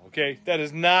channel, okay? That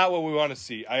is not what we want to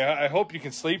see. I hope you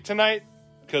can sleep tonight,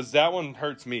 because that one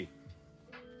hurts me.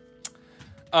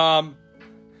 My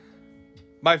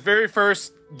very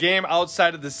first game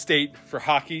outside of the state for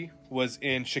hockey was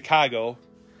in Chicago.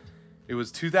 It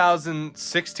was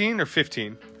 2016 or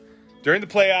 15. During the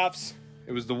playoffs,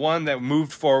 it was the one that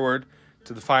moved forward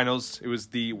to the finals. It was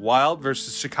the Wild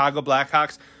versus Chicago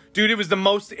Blackhawks. Dude, it was the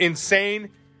most insane,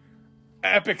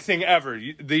 epic thing ever.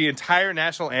 The entire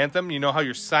national anthem, you know how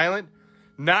you're silent?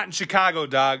 Not in Chicago,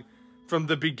 dog. From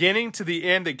the beginning to the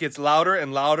end, it gets louder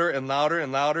and louder and louder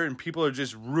and louder, and people are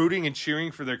just rooting and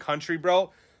cheering for their country,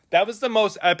 bro. That was the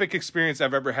most epic experience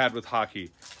I've ever had with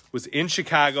hockey. Was in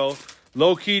Chicago.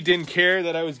 Low-key didn't care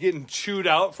that I was getting chewed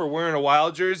out for wearing a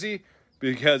Wild jersey,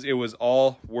 because it was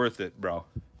all worth it, bro.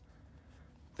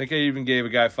 I think I even gave a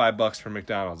guy $5 for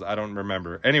McDonald's. I don't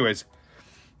remember. Anyways,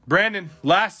 Brandon,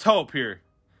 last hope here.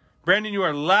 Brandon, you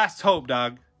are last hope,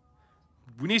 dog.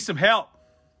 We need some help,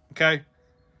 okay?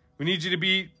 We need you to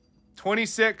be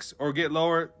 26 or get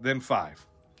lower than 5.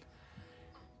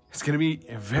 It's going to be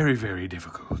very, very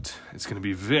difficult. It's going to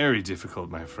be very difficult,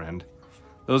 my friend.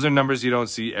 Those are numbers you don't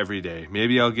see every day.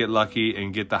 Maybe I'll get lucky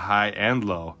and get the high and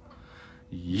low.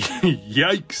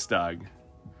 Yikes, dog.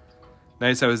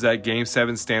 Nice, I was at Game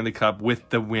 7 Stanley Cup with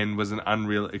the win. Was an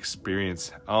unreal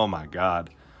experience. Oh my God.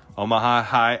 Omaha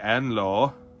high and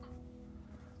low.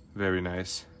 Very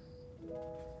nice.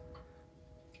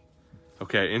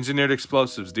 Okay, engineered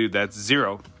explosives, dude. That's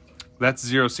 0. That's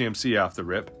 0 CMC off the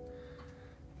rip.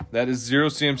 That is 0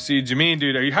 CMC. Jameen,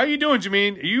 dude, how you doing,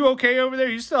 Jameen? Are you okay over there?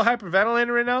 Are you still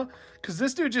hyperventilating right now? Because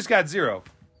this dude just got 0.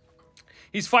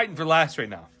 He's fighting for last right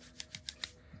now.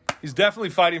 He's definitely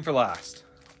fighting for last.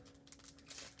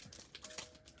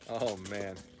 Oh,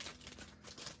 man.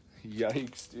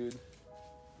 Yikes, dude.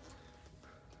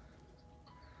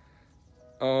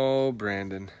 Oh,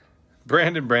 Brandon.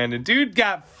 Brandon. Dude's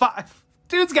got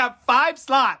 5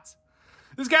 slots.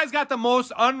 This guy's got the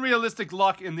most unrealistic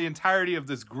luck in the entirety of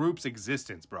this group's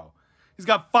existence, bro. He's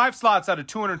got 5 slots out of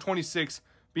 226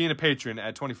 being a patron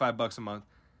at $25 a month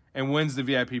and wins the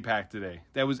VIP pack today.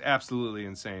 That was absolutely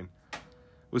insane.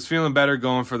 Was feeling better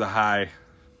going for the high.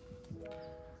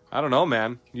 I don't know,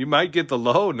 man. You might get the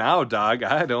low now, dog.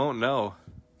 I don't know.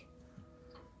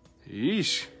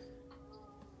 Yeesh.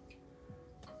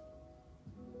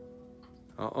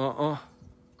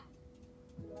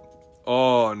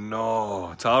 Oh,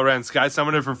 no. Tolerant Sky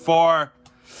Summoner for 4.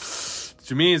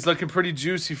 Jameen's looking pretty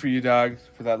juicy for you, dog.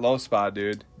 For that low spot,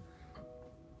 dude.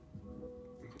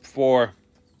 4.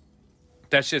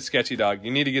 That shit's sketchy, dog.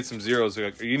 You need to get some zeros.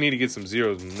 You need to get some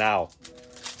zeros now.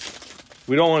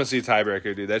 We don't want to see a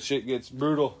tiebreaker, dude. That shit gets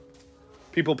brutal.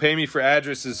 People pay me for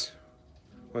addresses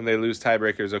when they lose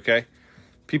tiebreakers, okay?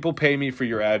 People pay me for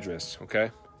your address,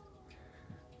 okay?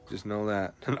 Just know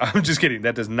that. I'm just kidding.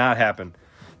 That does not happen.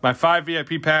 My 5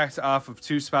 VIP packs off of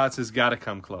 2 spots has got to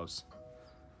come close.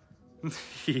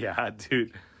 Yeah,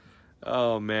 dude.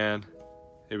 Oh, man.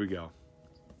 Here we go.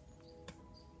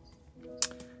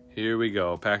 Here we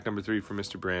go. Pack number 3 for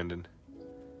Mr. Brandon.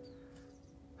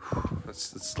 Let's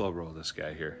slow roll this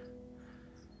guy here.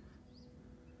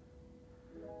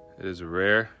 It is a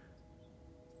rare.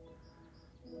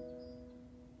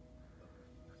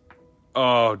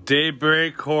 Oh,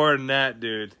 Daybreak Coronet,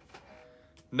 dude.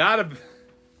 Not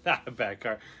a bad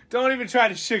card. Don't even try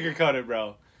to sugarcoat it,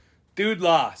 bro. Dude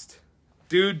lost.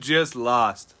 Dude just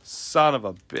lost. Son of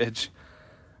a bitch.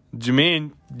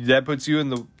 Jameen, that puts you in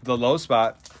the low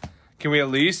spot. Can we at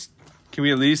least,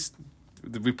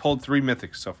 we pulled 3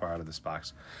 mythics so far out of this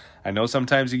box. I know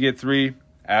sometimes you get 3.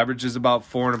 Average is about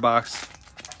 4 in a box.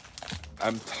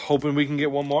 I'm hoping we can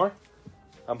get one more.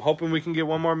 I'm hoping we can get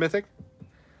one more mythic.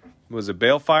 Was it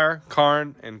Balefire,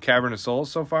 Karn, and Cavern of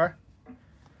Souls so far?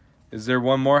 Is there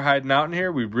one more hiding out in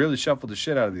here? We really shuffled the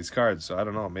shit out of these cards, so I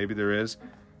don't know. Maybe there is.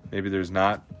 Maybe there's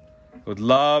not. Would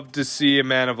love to see a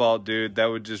Mana Vault, dude. That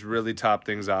would just really top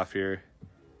things off here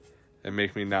and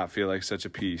make me not feel like such a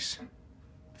piece.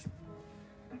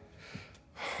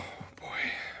 Oh,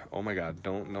 boy. Oh, my God.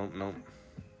 Don't.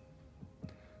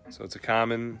 So it's a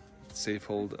common, safe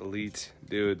hold, elite.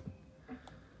 Dude.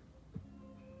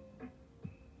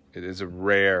 It is a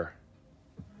rare.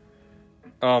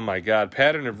 Oh my God.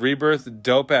 Pattern of Rebirth,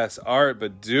 dope ass art,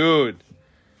 but dude.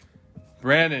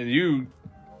 Brandon, you.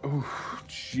 Ooh,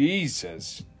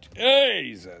 Jesus.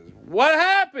 What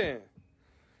happened?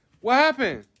 What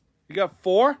happened? You got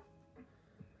 4?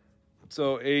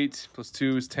 So 8 plus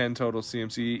 2 is 10 total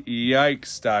CMC.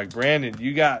 Yikes, dog. Brandon,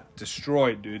 you got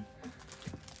destroyed, dude.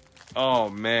 Oh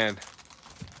man.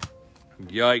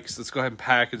 Yikes. Let's go ahead and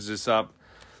package this up.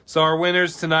 So our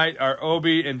winners tonight are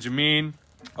Obi and Jameen.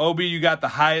 Obi, you got the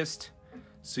highest.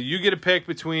 So you get a pick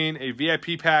between a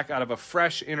VIP pack out of a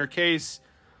fresh inner case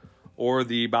or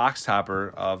the box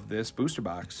topper of this booster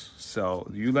box. So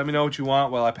you let me know what you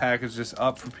want while I package this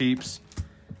up for peeps.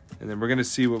 And then we're going to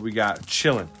see what we got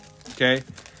chilling. Okay?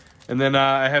 And then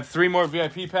I have 3 more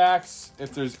VIP packs.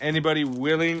 If there's anybody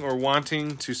willing or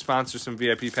wanting to sponsor some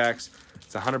VIP packs,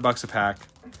 it's $100 a pack.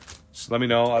 Just let me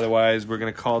know. Otherwise, we're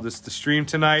going to call this the stream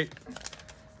tonight.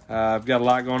 I've got a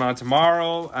lot going on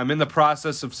tomorrow. I'm in the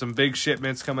process of some big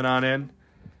shipments coming on in.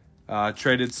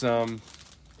 Traded some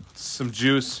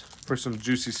juice for some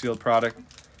juicy sealed product.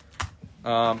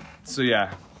 So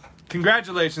yeah,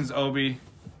 congratulations Obi,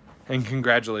 and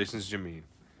congratulations Jameen.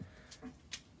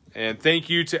 And thank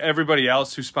you to everybody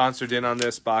else who sponsored in on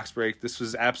this box break. This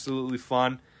was absolutely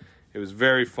fun. It was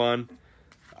very fun.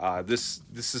 This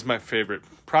is my favorite.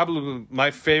 Probably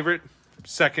my favorite,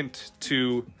 second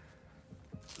to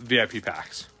VIP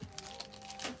packs.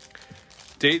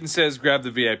 Dayton says grab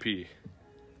the VIP.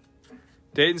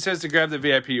 Dayton says to grab the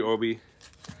VIP, Obi.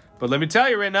 But let me tell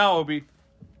you right now, Obi,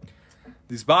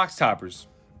 these box toppers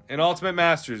and Ultimate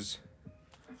Masters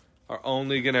are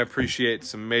only going to appreciate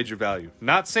some major value.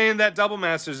 Not saying that Double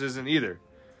Masters isn't either.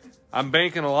 I'm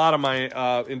banking a lot of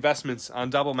my investments on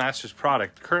Double Masters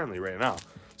product currently right now.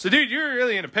 So, dude, you're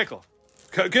really in a pickle.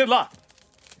 Good luck.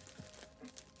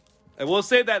 I will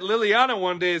say that Liliana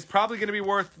one day is probably going to be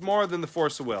worth more than the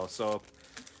Force of Will. So,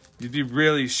 you'd be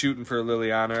really shooting for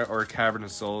Liliana or Cavern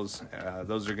of Souls.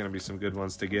 Those are going to be some good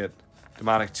ones to get.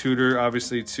 Demonic Tutor,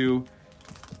 obviously, too.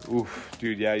 Oof,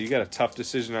 dude, yeah, you got a tough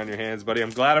decision on your hands, buddy. I'm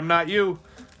glad I'm not you.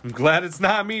 I'm glad it's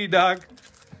not me, dog.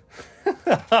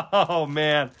 Oh,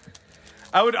 man.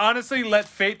 I would honestly let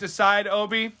fate decide,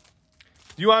 Obi.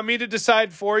 You want me to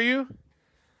decide for you?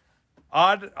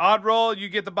 Odd roll, you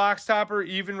get the box topper.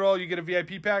 Even roll, you get a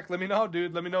VIP pack. Let me know,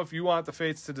 dude. Let me know if you want the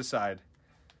fates to decide.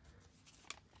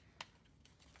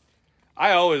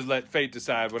 I always let fate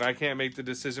decide. When I can't make the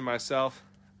decision myself,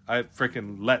 I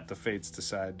freaking let the fates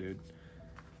decide, dude.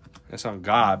 That's on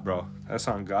God, bro. That's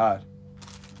on God.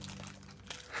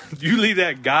 You leave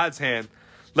that God's hand.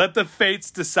 Let the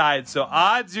fates decide. So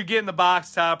odds, you're getting the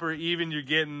box topper. Even, you're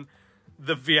getting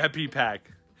the VIP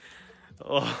pack.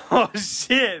 Oh,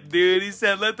 shit, dude. He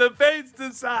said, let the fates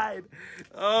decide.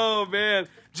 Oh, man.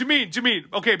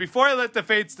 Jameen. Okay, before I let the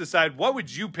fates decide, what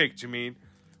would you pick, Jameen?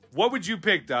 What would you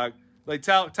pick, dog? Like,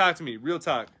 talk to me. Real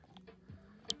talk.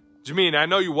 Jameen, I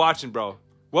know you're watching, bro.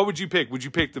 What would you pick? Would you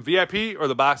pick the VIP or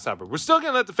the box topper? We're still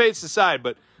going to let the fates decide,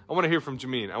 but I want to hear from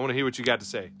Jameen. I want to hear what you got to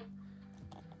say.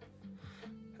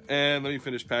 And let me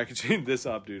finish packaging this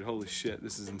up, dude. Holy shit,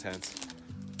 this is intense.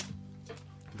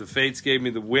 The fates gave me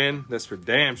the win. That's for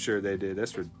damn sure they did.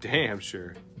 That's for damn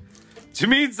sure.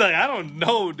 Jameen's like, I don't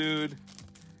know, dude.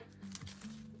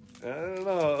 I don't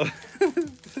know.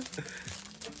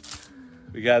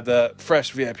 We got the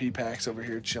fresh VIP packs over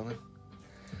here chilling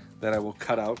that I will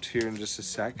cut out here in just a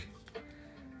sec.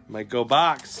 Might go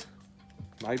box.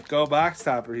 Might go box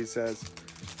topper, he says.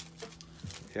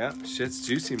 Yeah, shit's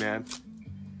juicy, man.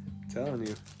 I'm telling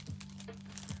you.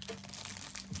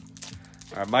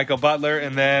 All right, Michael Butler,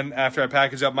 and then after I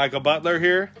package up Michael Butler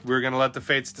here, we're going to let the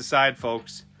fates decide,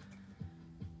 folks.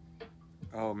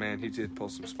 Oh, man, he did pull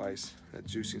some spice. That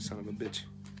juicy son of a bitch.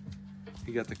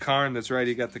 He got the Karn. That's right,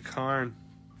 he got the Karn.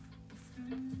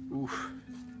 Oof.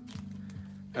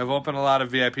 I've opened a lot of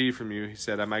VIP from you. He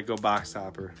said I might go box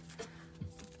topper.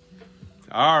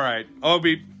 All right,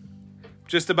 Obi,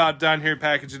 just about done here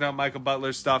packaging up Michael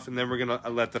Butler's stuff, and then we're going to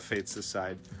let the fates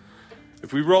decide.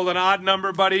 If we roll an odd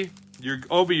number, buddy,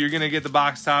 Obi, you're going to get the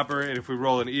box topper, and if we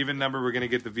roll an even number, we're going to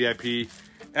get the VIP.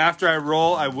 After I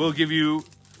roll, I will give you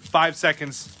 5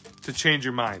 seconds to change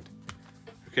your mind.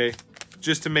 Okay?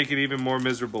 Just to make it even more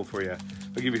miserable for you.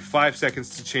 I'll give you 5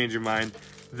 seconds to change your mind.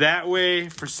 That way,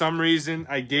 for some reason,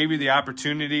 I gave you the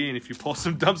opportunity, and if you pull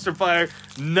some dumpster fire,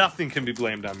 nothing can be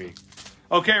blamed on me.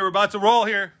 Okay, we're about to roll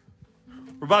here.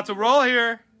 We're about to roll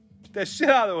here. Get that shit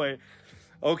out of the way.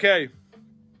 Okay.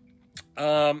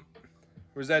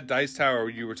 Where's that dice tower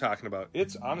you were talking about?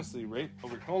 It's honestly right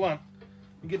over here. Hold on.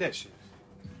 Let me get that shit.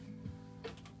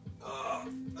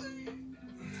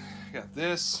 Got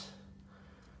this.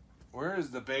 Where is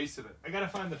the base of it? I gotta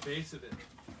find the base of it.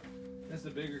 That's the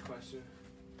bigger question.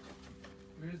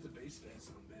 Where's the base of that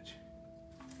son of a bitch?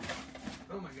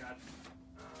 Oh my god.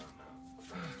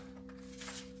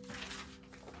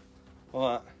 Hold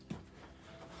on.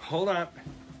 Hold on.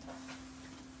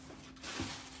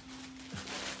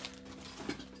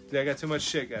 Dude, I got too much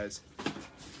shit, guys.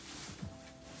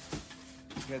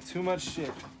 I got too much shit.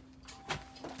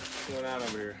 What's going on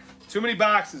over here? Too many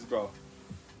boxes, bro.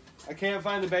 I can't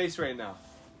find the base right now.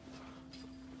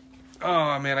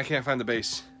 Oh, man, I can't find the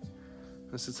base.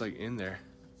 Unless it's, like, in there.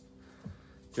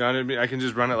 You know what I mean? I can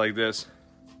just run it like this.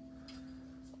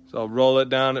 So I'll roll it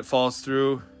down. It falls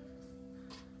through.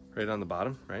 Right on the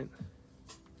bottom, right?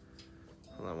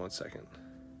 Hold on 1 second.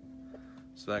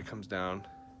 So that comes down.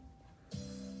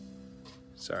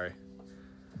 Sorry.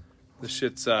 This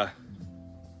shit's, got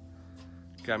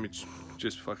me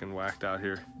just fucking whacked out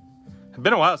here. It's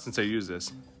been a while since I used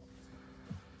this.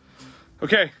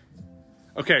 Okay.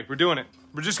 Okay, we're doing it.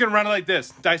 We're just gonna run it like this.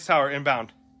 Dice tower,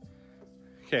 inbound.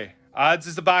 Okay. Odds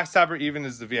is the box topper, even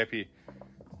is the VIP.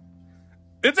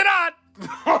 It's an odd!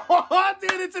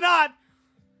 Dude, it's an odd!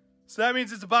 So that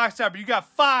means it's a box topper. You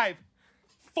got 5,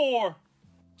 4,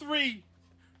 3,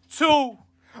 2,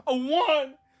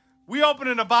 1. We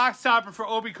opening a box topper for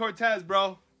Obi Cortez,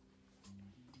 bro.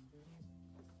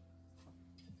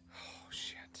 Oh,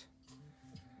 shit.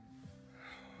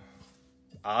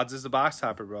 Odds is the box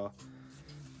topper, bro.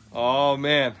 Oh,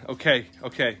 man. Okay,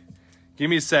 okay. Give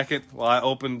me a second while I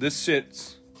open. This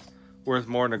shit's worth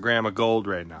more than a gram of gold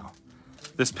right now.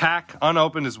 This pack,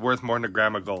 unopened, is worth more than a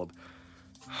gram of gold.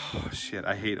 Oh, shit.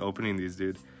 I hate opening these,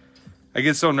 dude. I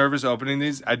get so nervous opening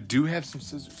these. I do have some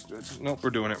scissors. Nope, we're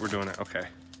doing it. We're doing it. Okay.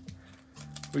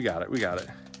 We got it. We got it.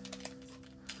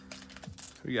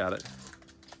 We got it.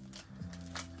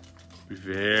 Be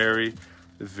very,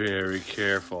 very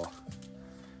careful.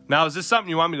 Now, is this something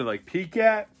you want me to, like, peek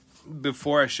at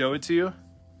before I show it to you?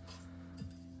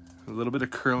 A little bit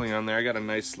of curling on there. I got a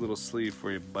nice little sleeve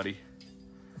for you, buddy.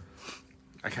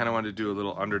 I kind of wanted to do a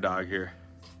little underdog here.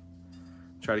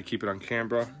 Try to keep it on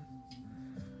camera.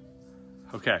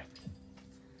 Okay.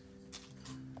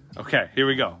 Okay, here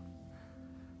we go.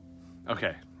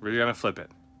 Okay, we're gonna flip it.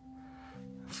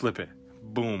 Flip it.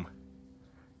 Boom.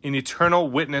 An Eternal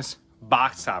Witness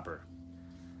box topper.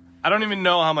 I don't even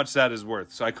know how much that is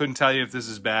worth, so I couldn't tell you if this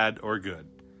is bad or good.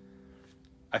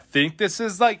 I think this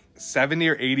is like 70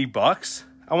 or 80 bucks,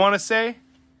 I want to say.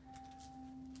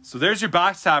 So there's your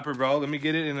box topper, bro. Let me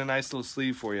get it in a nice little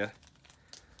sleeve for you.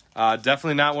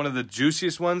 Definitely not one of the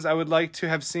juiciest ones I would like to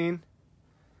have seen.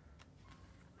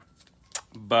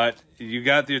 But you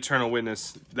got the Eternal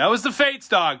Witness. That was the Fates,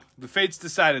 dog. The Fates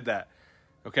decided that.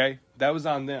 Okay? That was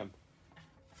on them.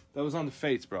 That was on the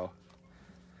Fates, bro.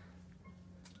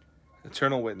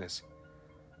 Eternal Witness.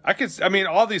 I mean,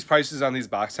 all these prices on these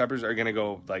box toppers are going to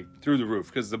go, like, through the roof.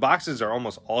 Because the boxes are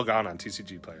almost all gone on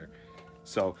TCG Player.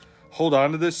 So, hold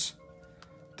on to this.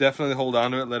 Definitely hold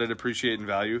on to it. Let it appreciate in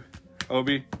value.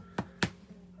 Obi.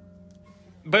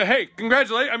 But, hey,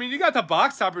 congratulations. I mean, you got the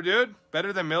box topper, dude.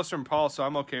 Better than Maelstrom Paul, so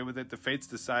I'm okay with it. The Fates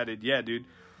decided. Yeah, dude.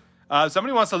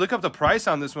 Somebody wants to look up the price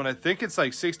on this one. I think it's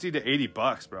like 60 to 80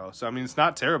 bucks, bro. So, I mean, it's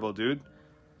not terrible, dude.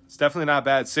 It's definitely not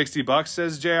bad. 60 bucks,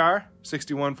 says JR.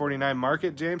 61.49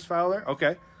 market, James Fowler.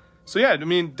 Okay. So, yeah, I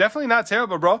mean, definitely not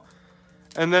terrible, bro.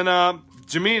 And then,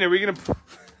 Jameen, are we going to...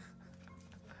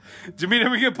 Jameen, are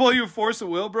we going to pull you a Force of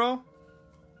Will, bro?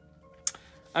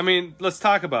 I mean, let's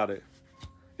talk about it.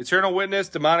 Eternal Witness,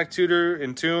 Demonic Tutor,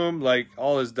 Entomb, like,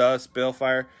 all his dust,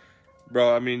 Balefire.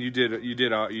 Bro, I mean, you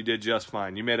did just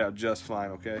fine. You made out just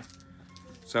fine, okay?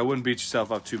 So I wouldn't beat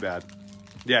yourself up too bad.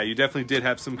 Yeah, you definitely did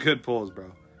have some good pulls,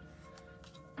 bro.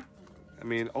 I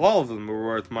mean, all of them were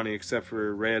worth money except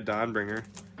for Rhea Dawnbringer.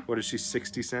 What is she,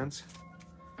 60 cents?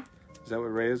 Is that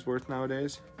what Rhea's worth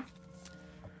nowadays?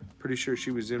 Pretty sure she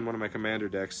was in one of my commander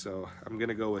decks, so I'm going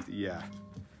to go with yeah.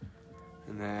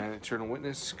 And then Eternal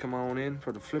Witness, come on in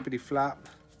for the flippity flop.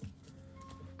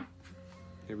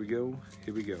 Here we go.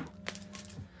 Here we go.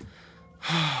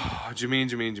 Jameen.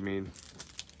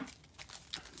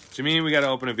 Jameen, we got to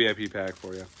open a VIP pack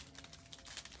for you.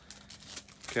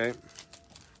 Okay.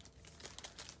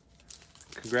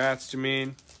 Congrats,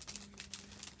 Jameen.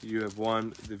 You have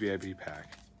won the VIP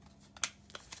pack.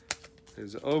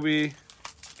 There's Obi.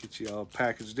 Get you all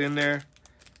packaged in there.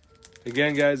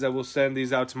 Again, guys, I will send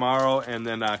these out tomorrow, and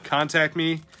then contact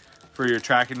me for your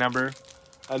tracking number.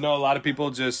 I know a lot of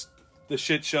people just, the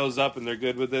shit shows up and they're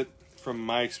good with it from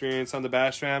my experience on the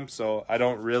Bash Fam, so I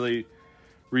don't really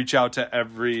reach out to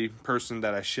every person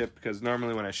that I ship, because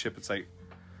normally when I ship it's like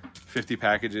 50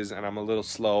 packages and I'm a little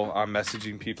slow on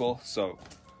messaging people. So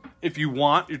if you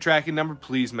want your tracking number,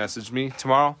 please message me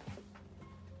tomorrow.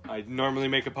 I normally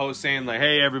make a post saying like,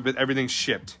 hey, everything's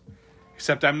shipped.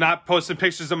 Except I'm not posting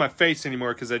pictures of my face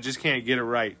anymore because I just can't get it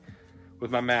right with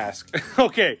my mask.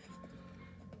 Okay.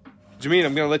 Jameen,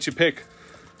 I'm going to let you pick.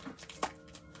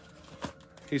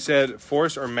 He said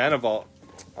Force or Mana Vault.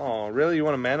 Oh, really? You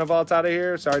want a Mana Vault out of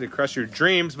here? Sorry to crush your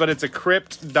dreams, but it's a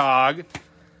Crypt dog.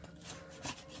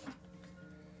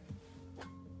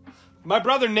 My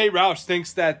brother Nate Roush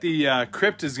thinks that the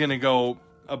Crypt is going to go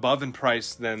above in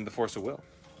price than the Force of Will.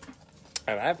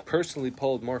 And I've personally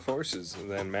pulled more Forces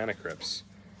than Mana Crypts.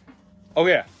 Oh,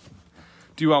 yeah.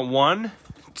 Do you want 1,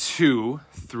 2,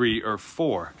 3, or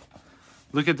 4?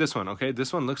 Look at this one, okay?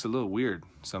 This one looks a little weird.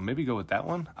 So maybe go with that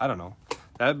one? I don't know.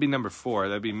 That would be number 4.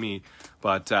 That would be me.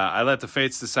 But I let the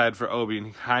fates decide for Obi, and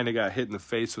he kind of got hit in the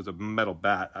face with a metal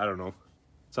bat. I don't know.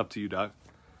 It's up to you, dog.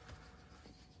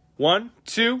 1,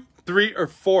 2, 3, or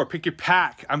 4. Pick your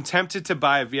pack. I'm tempted to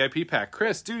buy a VIP pack.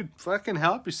 Chris, dude, fucking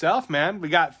help yourself, man. We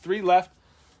got 3 left.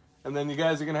 And then you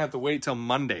guys are going to have to wait till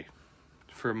Monday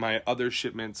for my other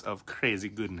shipments of crazy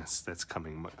goodness that's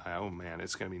coming. Oh, man,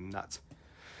 it's going to be nuts.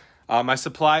 My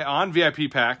supply on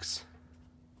VIP packs.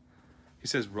 He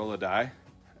says roll a die.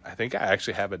 I think I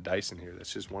actually have a dice in here.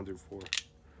 That's just 1 through 4.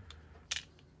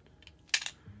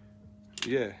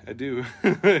 Yeah, I do.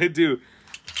 I do.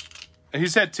 He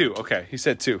said 2. Okay, he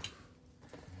said 2.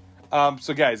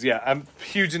 So, guys, yeah, I'm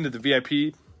huge into the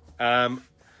VIP.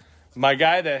 My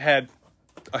guy that had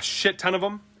a shit ton of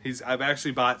them, I've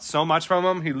actually bought so much from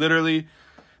him. He literally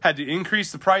had to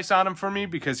increase the price on him for me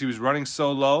because he was running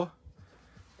so low.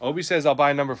 Obi says I'll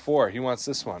buy number 4. He wants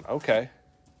this one. Okay.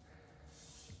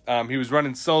 He was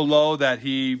running so low that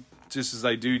he just is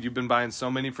like, dude, you've been buying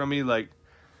so many from me. Like,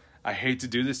 I hate to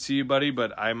do this to you, buddy,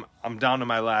 but I'm down to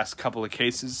my last couple of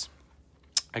cases.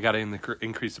 I got to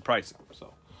increase the price.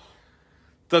 So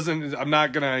I'm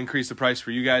not going to increase the price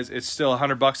for you guys. It's still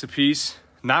 $100 a piece.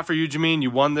 Not for you, Jameen. You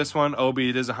won this one. Obi,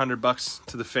 it is $100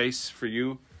 to the face for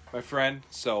you, my friend.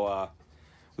 So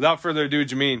without further ado,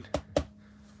 Jameen,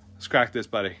 let's crack this,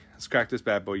 buddy. Let's crack this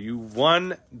bad boy. You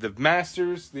won the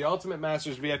Masters, the Ultimate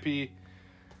Masters VIP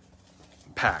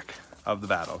pack of the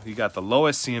battle. You got the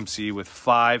lowest CMC with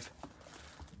 5.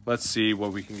 Let's see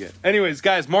what we can get. Anyways,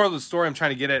 guys, moral of the story I'm trying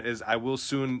to get at is I will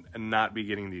soon not be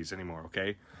getting these anymore,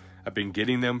 okay? I've been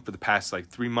getting them for the past, like,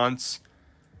 3 months,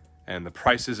 and the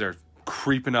prices are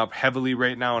creeping up heavily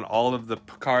right now on all of the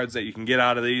cards that you can get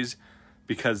out of these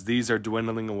because these are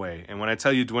dwindling away. And when I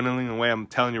tell you dwindling away, I'm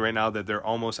telling you right now that they're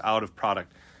almost out of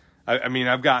product. I mean,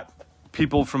 I've got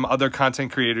people from other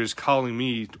content creators calling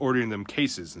me, ordering them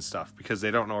cases and stuff because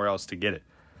they don't know where else to get it.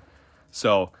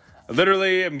 So,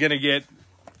 literally,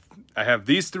 I have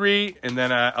these 3, and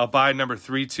then I'll buy number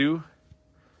 3, too.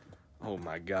 Oh,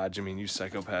 my God, Jameen, you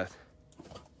psychopath.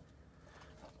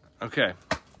 Okay.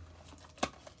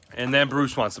 And then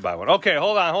Bruce wants to buy one. Okay,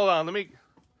 hold on.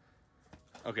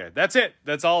 Okay, that's it.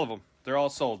 That's all of them. They're all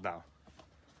sold now.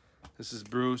 This is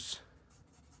Bruce.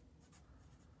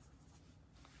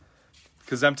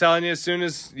 Because I'm telling you, as soon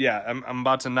as... Yeah, I'm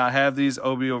about to not have these.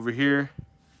 Obi over here.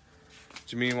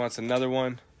 Jameen wants another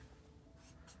one.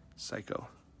 Psycho.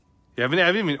 I haven't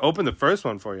even opened the first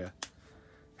one for you.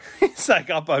 He's like,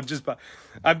 I'm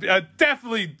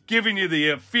definitely giving you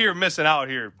the fear of missing out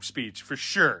here speech, for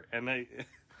sure. And I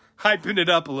hyping it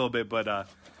up a little bit, but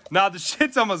nah, the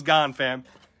shit's almost gone, fam.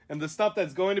 And the stuff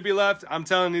that's going to be left, I'm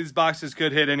telling you, these boxes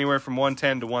could hit anywhere from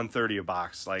 110 to 130 a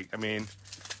box. Like, I mean,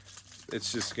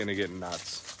 it's just going to get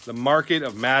nuts. The market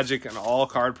of Magic and all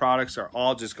card products are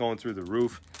all just going through the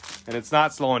roof, and it's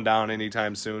not slowing down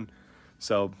anytime soon.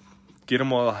 So get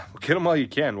them while you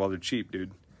can, while they're cheap,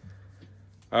 dude.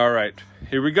 All right,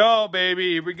 here we go,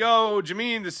 baby. Here we go.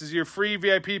 Jameen, this is your free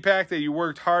VIP pack that you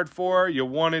worked hard for. You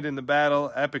won it in the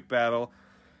battle, epic battle.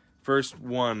 First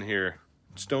one here.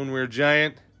 Stoneware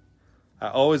Giant. I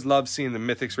always love seeing the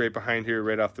mythics right behind here,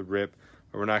 right off the rip.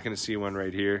 But we're not going to see one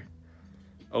right here.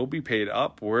 Obi paid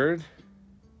upward.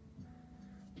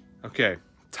 Okay.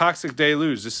 Toxic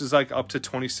Deluge. This is like up to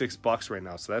 $26 right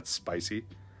now, so that's spicy.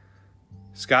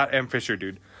 Scott M. Fisher,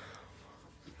 dude.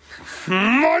 Oh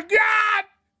my God!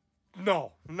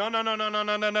 No.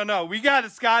 We got a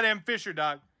Scott M. Fisher,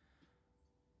 dog.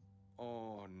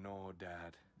 Oh,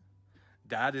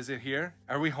 Dad, is it here?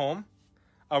 Are we home?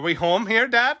 Are we home here,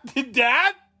 Dad?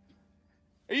 Dad?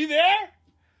 Are you there?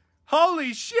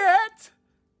 Holy shit!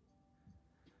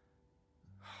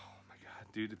 Oh my god,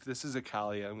 dude, if this is a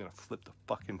Kalia, I'm gonna flip the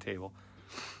fucking table.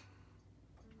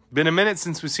 Been a minute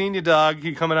since we've seen you, dog.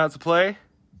 You coming out to play?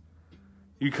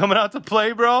 You coming out to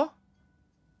play, bro?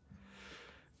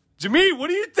 Jameen, what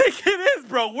do you think it is,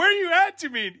 bro? Where are you at,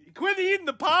 Jameen? Quit eating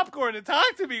the popcorn and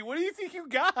talk to me. What do you think you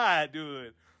got,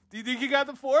 dude? Do you think you got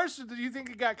the Force, or do you think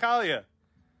you got Kalia?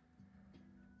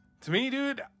 To me,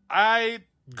 dude,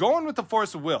 going with the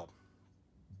Force of Will.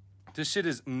 This shit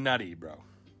is nutty, bro.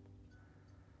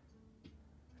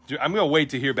 Dude, I'm going to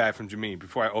wait to hear back from Jameen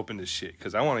before I open this shit,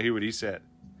 because I want to hear what he said.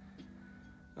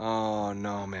 Oh,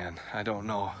 no, man. I don't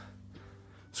know.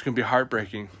 It's going to be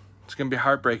heartbreaking. It's going to be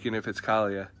heartbreaking if it's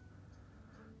Kalia.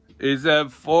 Is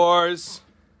that Force?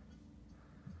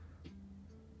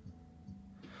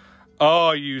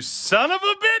 Oh, you son of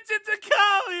a bitch, it's a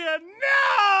Kalia!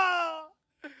 No!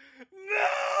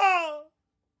 No!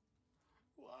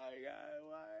 Why, God,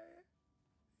 why?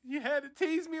 You had to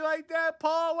tease me like that,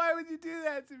 Paul? Why would you do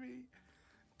that to me?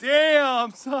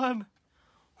 Damn, son.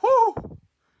 Woo!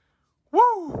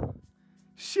 Woo!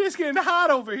 Shit's getting hot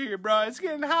over here, bro. It's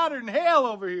getting hotter than hell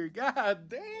over here. God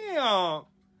damn.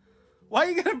 Why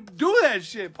you gonna do that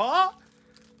shit, Paul?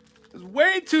 It's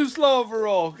way too slow of a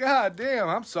roll. God damn,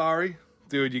 I'm sorry.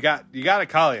 Dude, you got a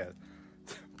Kalia.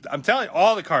 I'm telling you,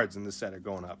 all the cards in this set are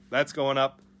going up. That's going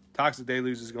up. Toxic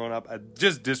Deluge is going up. I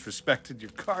just disrespected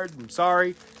your card. I'm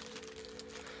sorry.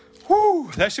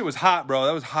 Whew, that shit was hot, bro.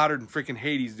 That was hotter than freaking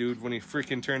Hades, dude, when he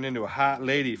freaking turned into a hot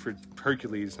lady for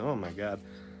Hercules. Oh, my God.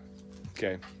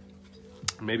 Okay.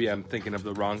 Maybe I'm thinking of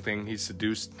the wrong thing. He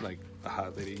seduced, like, a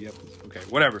hot lady. Yep. Okay,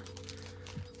 whatever.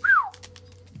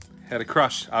 Had a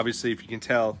crush, obviously, if you can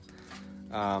tell.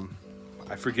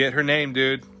 I forget her name,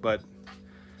 dude, but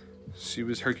she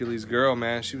was Hercules' girl,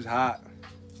 man. She was hot.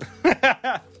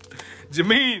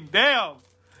 Jameen, damn.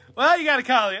 Well, you got a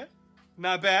Kalia.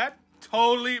 Not bad.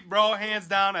 Totally, bro, hands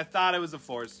down, I thought it was a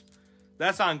Force.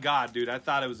 That's on God, dude. I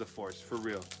thought it was a Force, for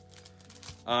real.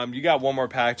 You got one more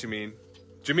pack, Jameen.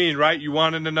 Jameen, right? You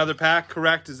wanted another pack,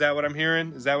 correct? Is that what I'm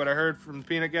hearing? Is that what I heard from the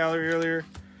Peanut Gallery earlier?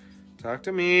 Talk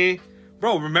to me.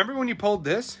 Bro, remember when you pulled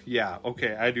this? Yeah,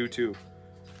 okay, I do too.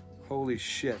 Holy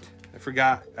shit. I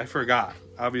forgot.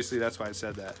 Obviously, that's why I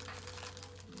said that.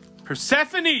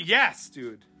 Persephone, yes,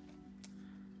 dude.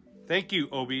 Thank you,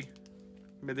 Obi.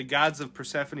 May the gods of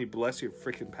Persephone bless your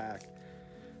freaking pack.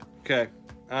 Okay,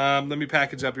 let me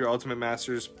package up your Ultimate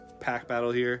Masters pack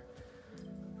battle here.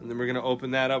 And then we're going to open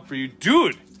that up for you.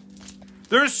 Dude,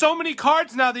 there are so many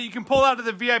cards now that you can pull out of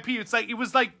the VIP. It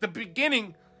was like the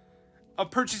beginning of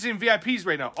purchasing VIPs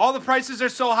right now. All the prices are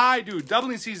so high, dude.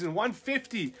 Doubling Season,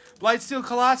 150. Blightsteel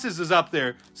Colossus is up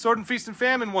there. Sword and Feast and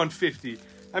Famine, 150.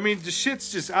 I mean, the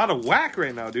shit's just out of whack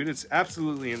right now, dude. It's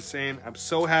absolutely insane. I'm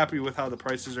so happy with how the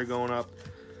prices are going up,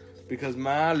 because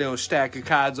my little stack of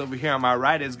cards over here on my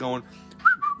right is going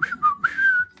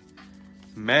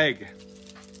Meg.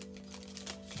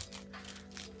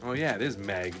 Oh, yeah, it is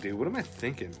Meg, dude. What am I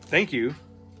thinking? Thank you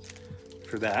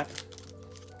for that.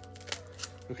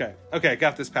 Okay,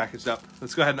 got this packaged up.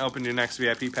 Let's go ahead and open your next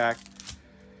VIP pack.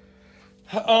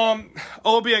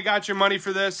 Obi, I got your money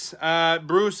for this.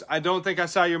 Bruce, I don't think I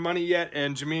saw your money yet.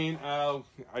 And Jameen, I'm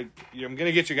going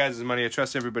to get you guys' money. I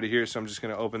trust everybody here, so I'm just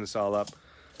going to open this all up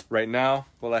right now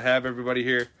while I have everybody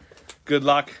here. Good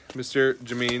luck, Mr.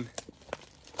 Jameen,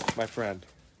 my friend.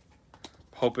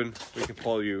 Hoping we can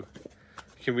pull you.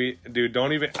 Can we, dude,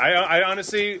 don't even, I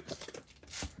honestly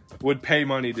would pay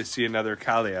money to see another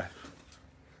Kalia.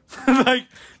 Like,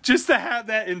 just to have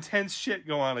that intense shit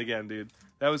go on again, dude.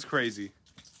 That was crazy.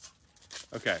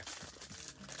 Okay.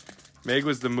 Meg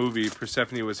was the movie.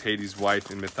 Persephone was Hades'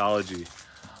 wife in mythology.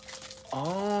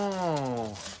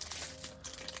 Oh.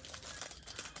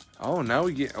 Oh, now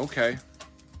we get, okay.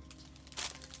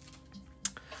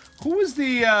 Who's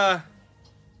the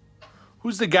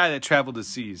guy that traveled the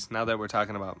seas, now that we're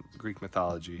talking about Greek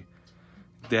mythology?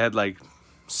 They had like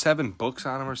 7 books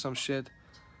on him or some shit.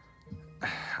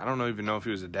 I don't even know if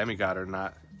he was a demigod or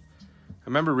not. I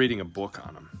remember reading a book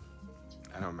on him.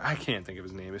 I can't think of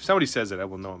his name. If somebody says it, I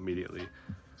will know immediately.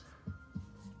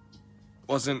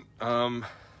 It's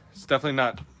definitely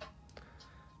not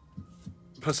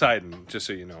Poseidon, just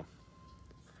so you know.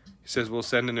 He says we'll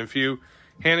send in a few.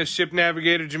 Hannah's Ship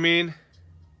Navigator, Jameen.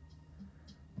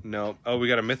 No. Oh, we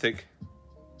got a mythic.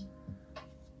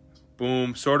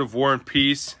 Boom. Sword of War and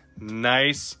Peace.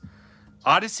 Nice.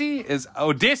 Odyssey is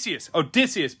Odysseus.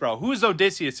 Odysseus, bro. Who is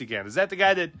Odysseus again? Is that the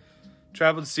guy that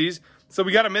traveled the seas? So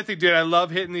we got a mythic, dude. I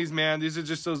love hitting these, man. These are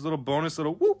just those little bonus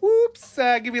little whoop whoop. Whoops.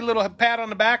 Give you a little pat on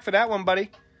the back for that one, buddy.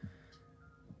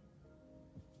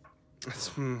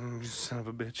 You son of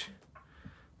a bitch.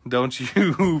 Don't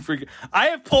you forget. I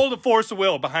have pulled a Force of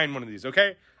Will behind one of these,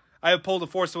 okay? I have pulled a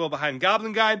Force of Will behind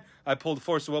Goblin Guide. I pulled a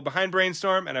Force of Will behind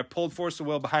Brainstorm. And I pulled Force of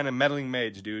Will behind a Meddling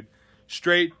Mage, dude.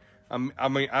 Straight. I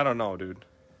mean, I don't know, dude.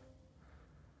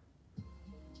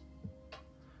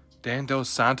 Dan Dos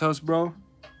Santos, bro.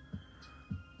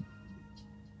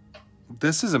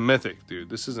 This is a mythic, dude.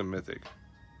 This is a mythic.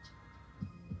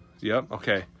 Yep,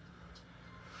 okay.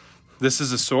 This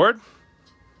is a sword.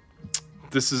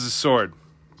 This is a sword.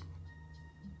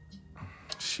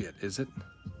 Shit, is it?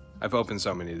 I've opened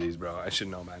so many of these, bro. I should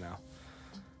know by now.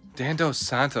 Dan Dos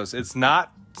Santos. It's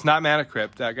not Mana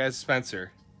Crypt. That guy's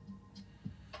Spencer.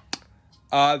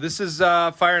 This is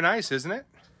Fire and Ice, isn't it?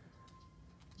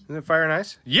 Isn't it Fire and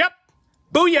Ice? Yep!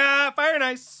 Booyah! Fire and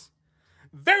Ice!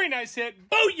 Very nice hit.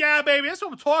 Booyah, baby! That's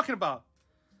what I'm talking about.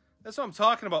 That's what I'm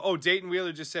talking about. Oh, Dayton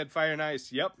Wheeler just said Fire and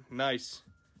Ice. Yep, nice.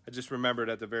 I just remembered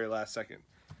at the very last second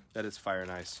that it's Fire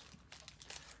and Ice.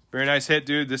 Very nice hit,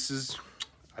 dude.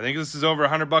 I think this is over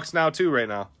 $100 now, too, right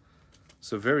now.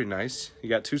 So very nice. You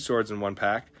got 2 swords in 1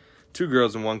 pack. 2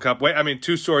 girls in 1 cup. Wait, I mean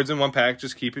 2 swords in 1 pack.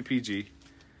 Just keep it PG.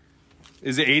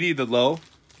 Is it 80 the low?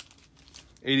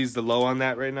 80's the low on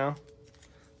that right now.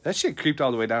 That shit creeped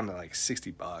all the way down to like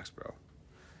 $60, bro.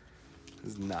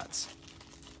 This is nuts.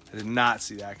 I did not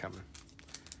see that coming.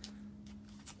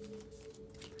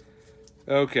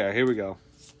 Okay, here we go.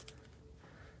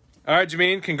 All right,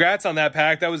 Jameen, congrats on that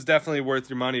pack. That was definitely worth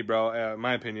your money, bro, in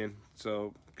my opinion.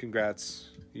 So, congrats.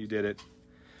 You did it.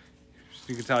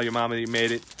 You can tell your mama that you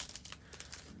made it.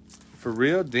 For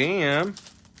real? Damn.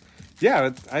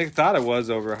 Yeah, I thought it was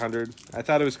over 100. I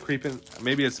thought it was creeping.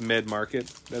 Maybe it's mid-market.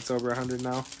 That's over 100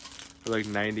 now. Or like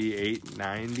 98,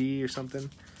 90 or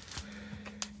something.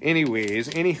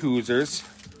 Anyways, any Hoosers.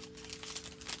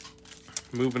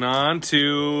 Moving on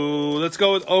to, let's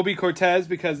go with Obi Cortez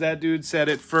because that dude said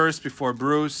it first before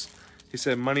Bruce. He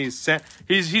said money is sent.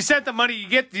 He sent the money.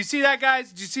 Do you see that,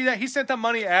 guys? Did you see that? He sent the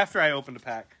money after I opened the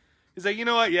pack. He's like, you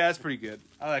know what? Yeah, that's pretty good.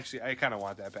 I kind of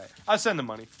want that pack. I'll send the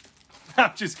money.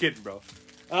 I'm just kidding, bro.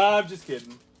 I'm just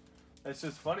kidding. That's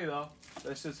just funny,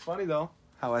 though.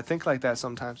 How I think like that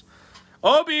sometimes.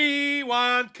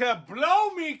 Obi-Wan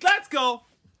Kablomi. Let's go.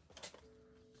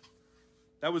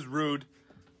 That was rude.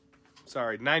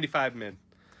 Sorry, 95 mid.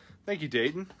 Thank you,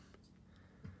 Dayton.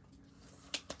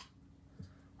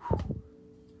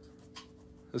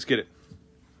 Let's get it.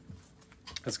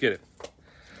 Let's get it.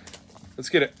 Let's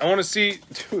get it. I want to see,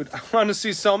 dude, I want to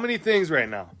see so many things right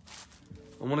now.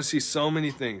 I want to see so many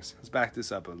things. Let's back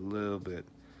this up a little bit.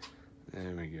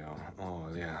 There we go. Oh,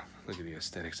 yeah. Look at the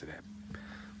aesthetics of that.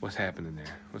 What's happening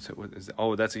there? What is that?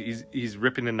 Oh, he's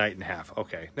ripping the knight in half.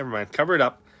 Okay, never mind. Cover it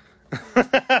up.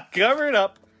 Cover it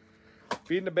up.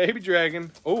 Feeding the baby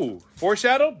dragon. Oh,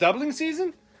 foreshadow? Doubling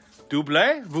season? Double?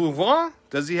 Vouvant?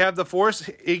 Does he have the force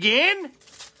again?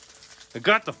 I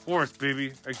got the force,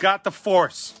 baby. I got the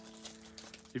force.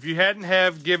 If you hadn't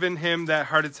have given him that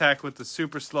heart attack with the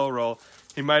super slow roll,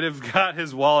 he might have got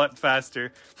his wallet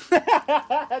faster.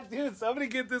 Dude, somebody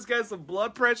get this guy some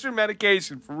blood pressure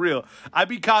medication, for real. I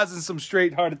be causing some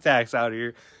straight heart attacks out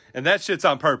here, and that shit's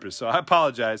on purpose, so I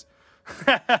apologize.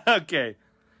 Okay.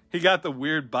 He got the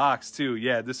weird box, too.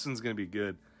 Yeah, this one's going to be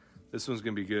good. This one's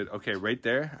going to be good. Okay, right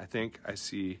there, I think I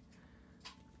see...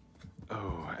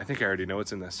 Oh, I think I already know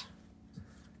what's in this.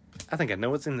 I think I know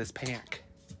what's in this pack.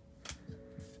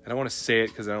 I don't want to say it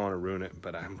because I don't want to ruin it,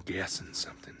 but I'm guessing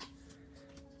something.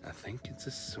 I think it's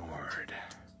a sword.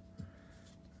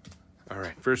 All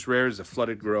right, first rare is a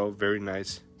Flooded Grove. Very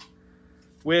nice.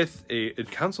 With a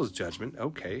Council's Judgment.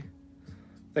 Okay.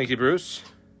 Thank you, Bruce.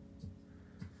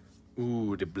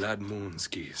 Ooh, the Blood Moon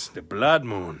skis. The Blood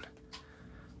Moon.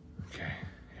 Okay,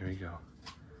 here we go.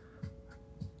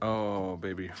 Oh,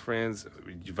 baby. Friends.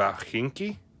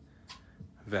 Vahinki?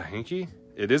 Vahinki?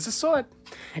 It is a sword.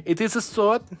 It is a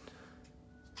sword.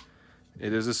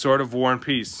 It is a sword of War and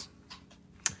Peace.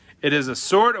 It is a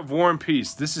sword of War and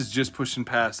Peace. This is just pushing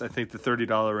past, I think, the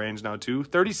 $30 range now, too.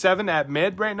 37 at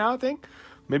mid right now, I think.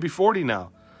 Maybe 40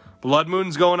 now. Blood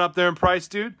Moon's going up there in price,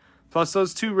 dude. Plus,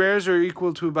 those 2 rares are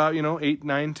equal to about, $8,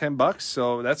 $9, $10.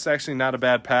 So that's actually not a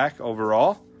bad pack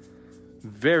overall.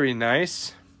 Very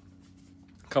nice.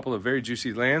 A couple of very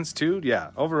juicy lands, too. Yeah,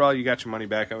 overall, you got your money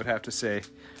back, I would have to say.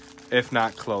 If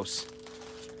not close.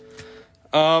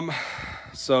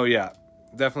 So, yeah.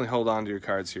 Definitely hold on to your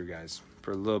cards here, guys.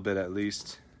 For a little bit, at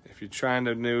least. If you're trying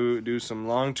to do some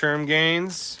long-term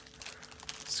gains,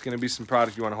 it's going to be some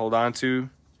product you want to hold on to.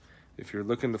 If you're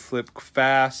looking to flip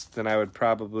fast, then I would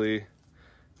probably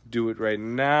do it right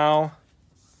now.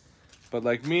 But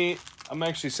like me, I'm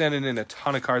actually sending in a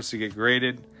ton of cards to get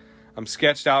graded. I'm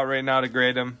sketched out right now to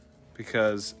grade them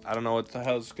because I don't know what the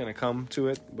hell's going to come to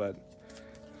it. But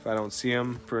if I don't see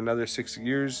them for another 6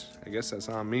 years, I guess that's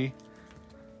on me.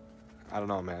 I don't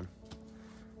know, man.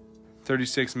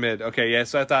 36 mid. Okay, yeah,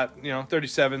 so I thought,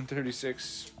 37,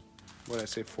 36. What did I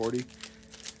say, 40?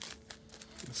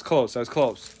 It's close. I was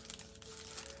close.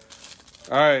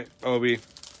 All right, Obi.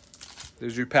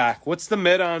 There's your pack. What's the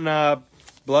mid on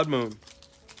Blood Moon?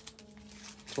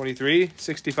 23?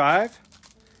 65?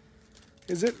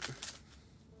 Is it?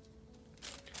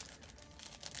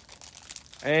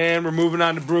 And we're moving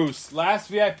on to Bruce. Last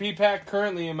VIP pack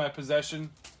currently in my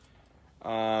possession.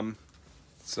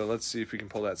 So let's see if we can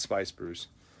pull that Spice Bruce.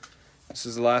 This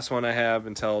is the last one I have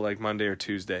until like Monday or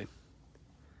Tuesday.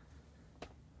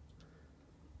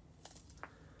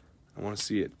 I want to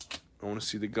see it. I want to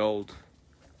see the gold.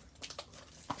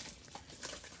 I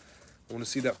want to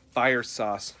see that fire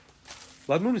sauce.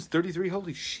 Blood Moon is 33.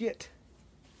 Holy shit.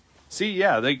 See,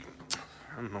 yeah, I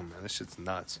don't know, man. This shit's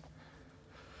nuts.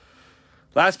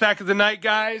 Last pack of the night,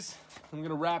 guys. I'm going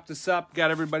to wrap this up.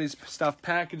 Got everybody's stuff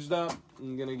packaged up.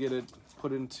 I'm going to get it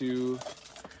put into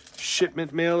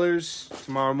shipment mailers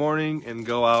tomorrow morning and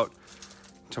go out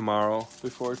tomorrow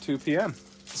before 2 p.m.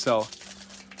 So,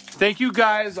 thank you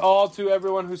guys all to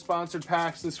everyone who sponsored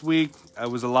packs this week. It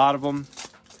was a lot of them.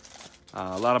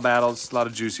 A lot of battles, a lot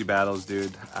of juicy battles,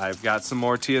 dude. I've got some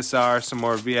more TSR, some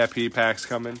more VIP packs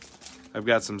coming. I've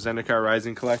got some Zendikar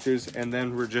Rising collectors, and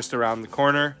then we're just around the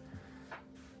corner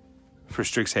for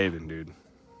Strixhaven, dude.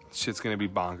 Shit's gonna be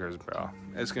bonkers, bro.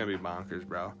 It's gonna be bonkers,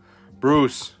 bro.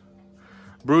 Bruce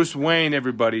Wayne,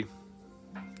 everybody.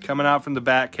 Coming out from the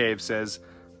Batcave says,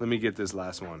 let me get this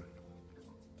last one.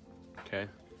 Okay.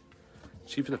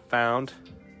 Chief of the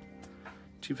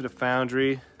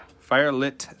Foundry.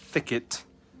 Firelit Thicket.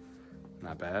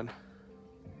 Not bad.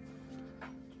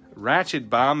 Ratchet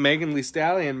Bomb. Megan Thee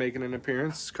Stallion making an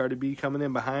appearance. Cardi B coming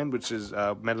in behind, which is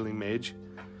Meddling Mage.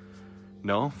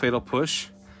 No. Fatal Push.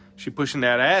 She pushing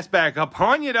that ass back up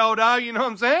on you, though, dog. You know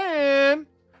what I'm saying?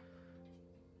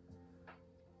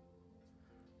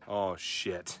 Oh,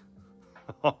 shit.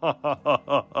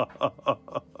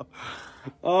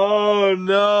 Oh,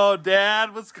 no,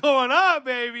 Dad. What's going on,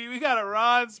 baby? We got a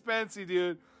Ron Spency,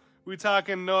 dude. We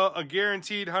talking a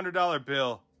guaranteed $100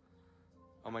 bill.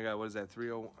 Oh, my God. What is that?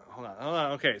 301. Hold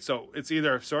on. Okay, so it's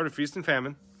either Sword of Feast and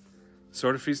Famine,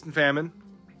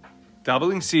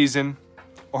 Doubling Season,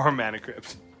 or Mana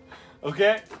Crypt.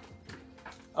 Okay?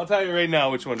 I'll tell you right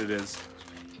now which one it is.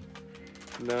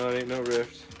 No, it ain't no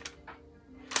Rift.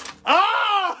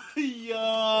 Oh!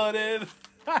 Yo, dude.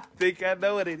 I think I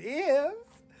know what it is.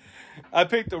 I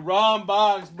picked the wrong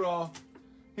box, bro.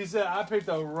 He said, I picked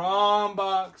the wrong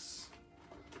box.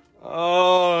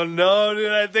 Oh, no,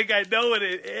 dude. I think I know what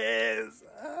it is.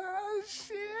 Oh,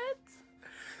 shit.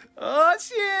 Oh,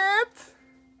 shit.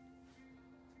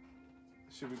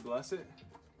 Should we bless it?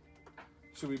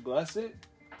 Should we bless it?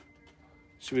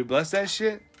 Should we bless that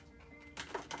shit?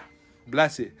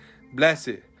 Bless it. Bless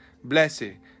it. Bless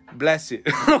it. Bless it.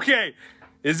 Okay.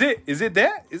 Is it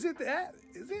that? Is it that?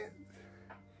 Is it?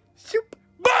 Shoop.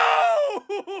 Boom!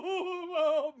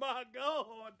 Oh, my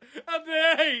God.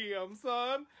 Damn,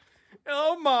 son.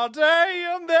 Oh, my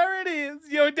damn. There it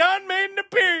is. You done made an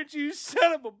appearance, you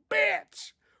son of a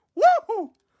bitch.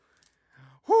 Woo!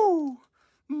 Woo!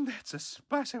 That's a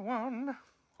spicy one.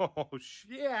 Oh,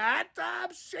 shit. I'm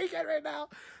shaking right now.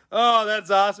 Oh,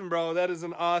 that's awesome, bro. That is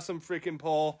an awesome freaking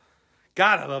pull.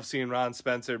 God, I love seeing Ron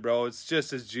Spencer, bro. It's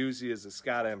just as juicy as a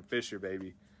Scott M. Fisher,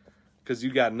 baby. Because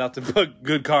you got nothing but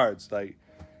good cards. Like,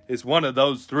 it's one of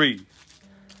those three.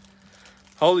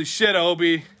 Holy shit,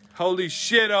 Obi. Holy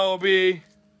shit, Obi.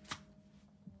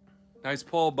 Nice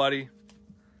pull, buddy.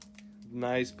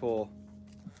 Nice pull.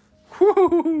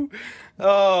 Woo!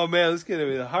 Oh, man, let's get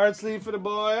it. A hard sleeve for the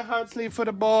boy. Hard sleeve for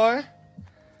the boy.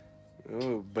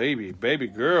 Oh, baby. Baby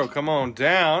girl, come on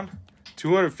down.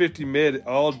 250 mid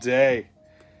all day.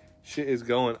 Shit is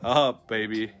going up,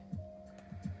 baby.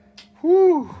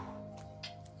 Whoo!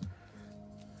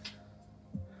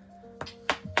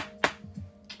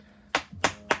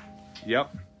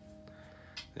 Yep.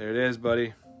 There it is,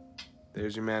 buddy.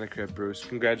 There's your Mana Crypt, Bruce.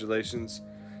 Congratulations.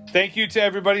 Thank you to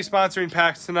everybody sponsoring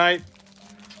packs tonight.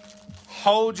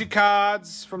 Hold your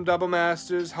cards from Double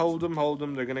Masters. Hold them, hold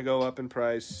them. They're going to go up in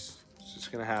price. It's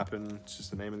just going to happen. It's just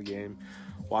the name of the game.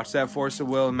 Watch that Force of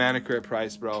Will and Mana Crypt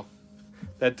price, bro.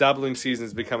 That doubling season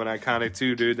is becoming iconic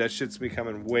too, dude. That shit's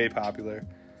becoming way popular.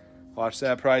 Watch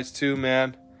that price too,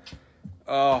 man.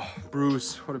 Oh,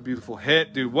 Bruce, what a beautiful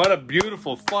hit, dude. What a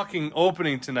beautiful fucking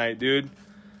opening tonight, dude.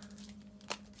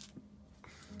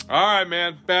 All right,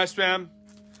 man. Bash fam.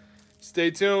 Stay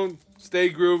tuned. Stay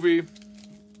groovy.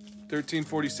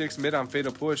 1346 mid on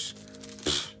Fatal Push.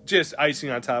 Just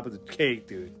icing on top of the cake,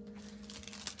 dude.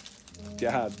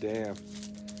 God damn.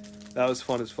 That was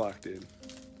fun as fuck, dude.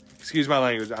 Excuse my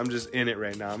language. I'm just in it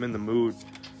right now. I'm in the mood.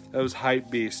 That was hype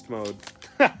beast mode.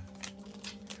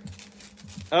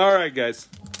 All right, guys.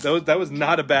 That was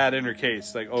not a bad inner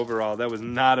case. Like, overall, that was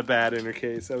not a bad inner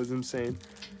case. That was insane.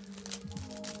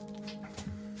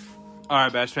 All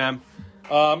right, Bash fam.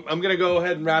 I'm going to go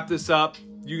ahead and wrap this up.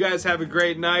 You guys have a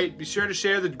great night. Be sure to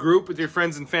share the group with your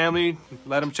friends and family.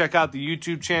 Let them check out the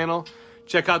YouTube channel.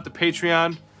 Check out the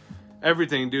Patreon.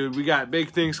 Everything, dude. We got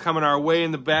big things coming our way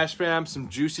in the Bash fam. Some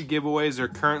juicy giveaways are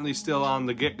currently still on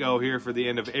the get-go here for the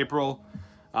end of April.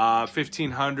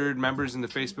 1,500 members in the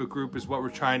Facebook group is what we're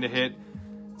trying to hit.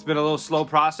 It's been a little slow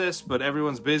process, but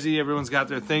everyone's busy. Everyone's got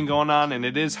their thing going on, and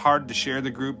it is hard to share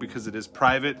the group because it is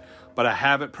private. But I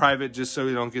have it private just so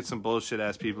we don't get some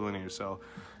bullshit-ass people in here. So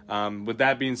with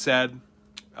that being said,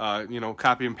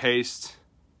 copy and paste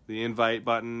the invite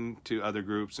button to other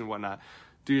groups and whatnot.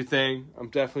 Do your thing. I'm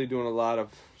definitely doing a lot of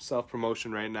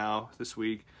self-promotion right now this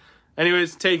week.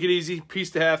 Anyways, take it easy.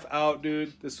 Peace to half out,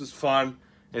 dude. This was fun.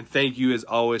 And thank you, as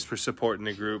always, for supporting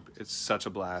the group. It's such a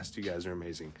blast. You guys are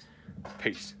amazing.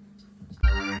 Peace.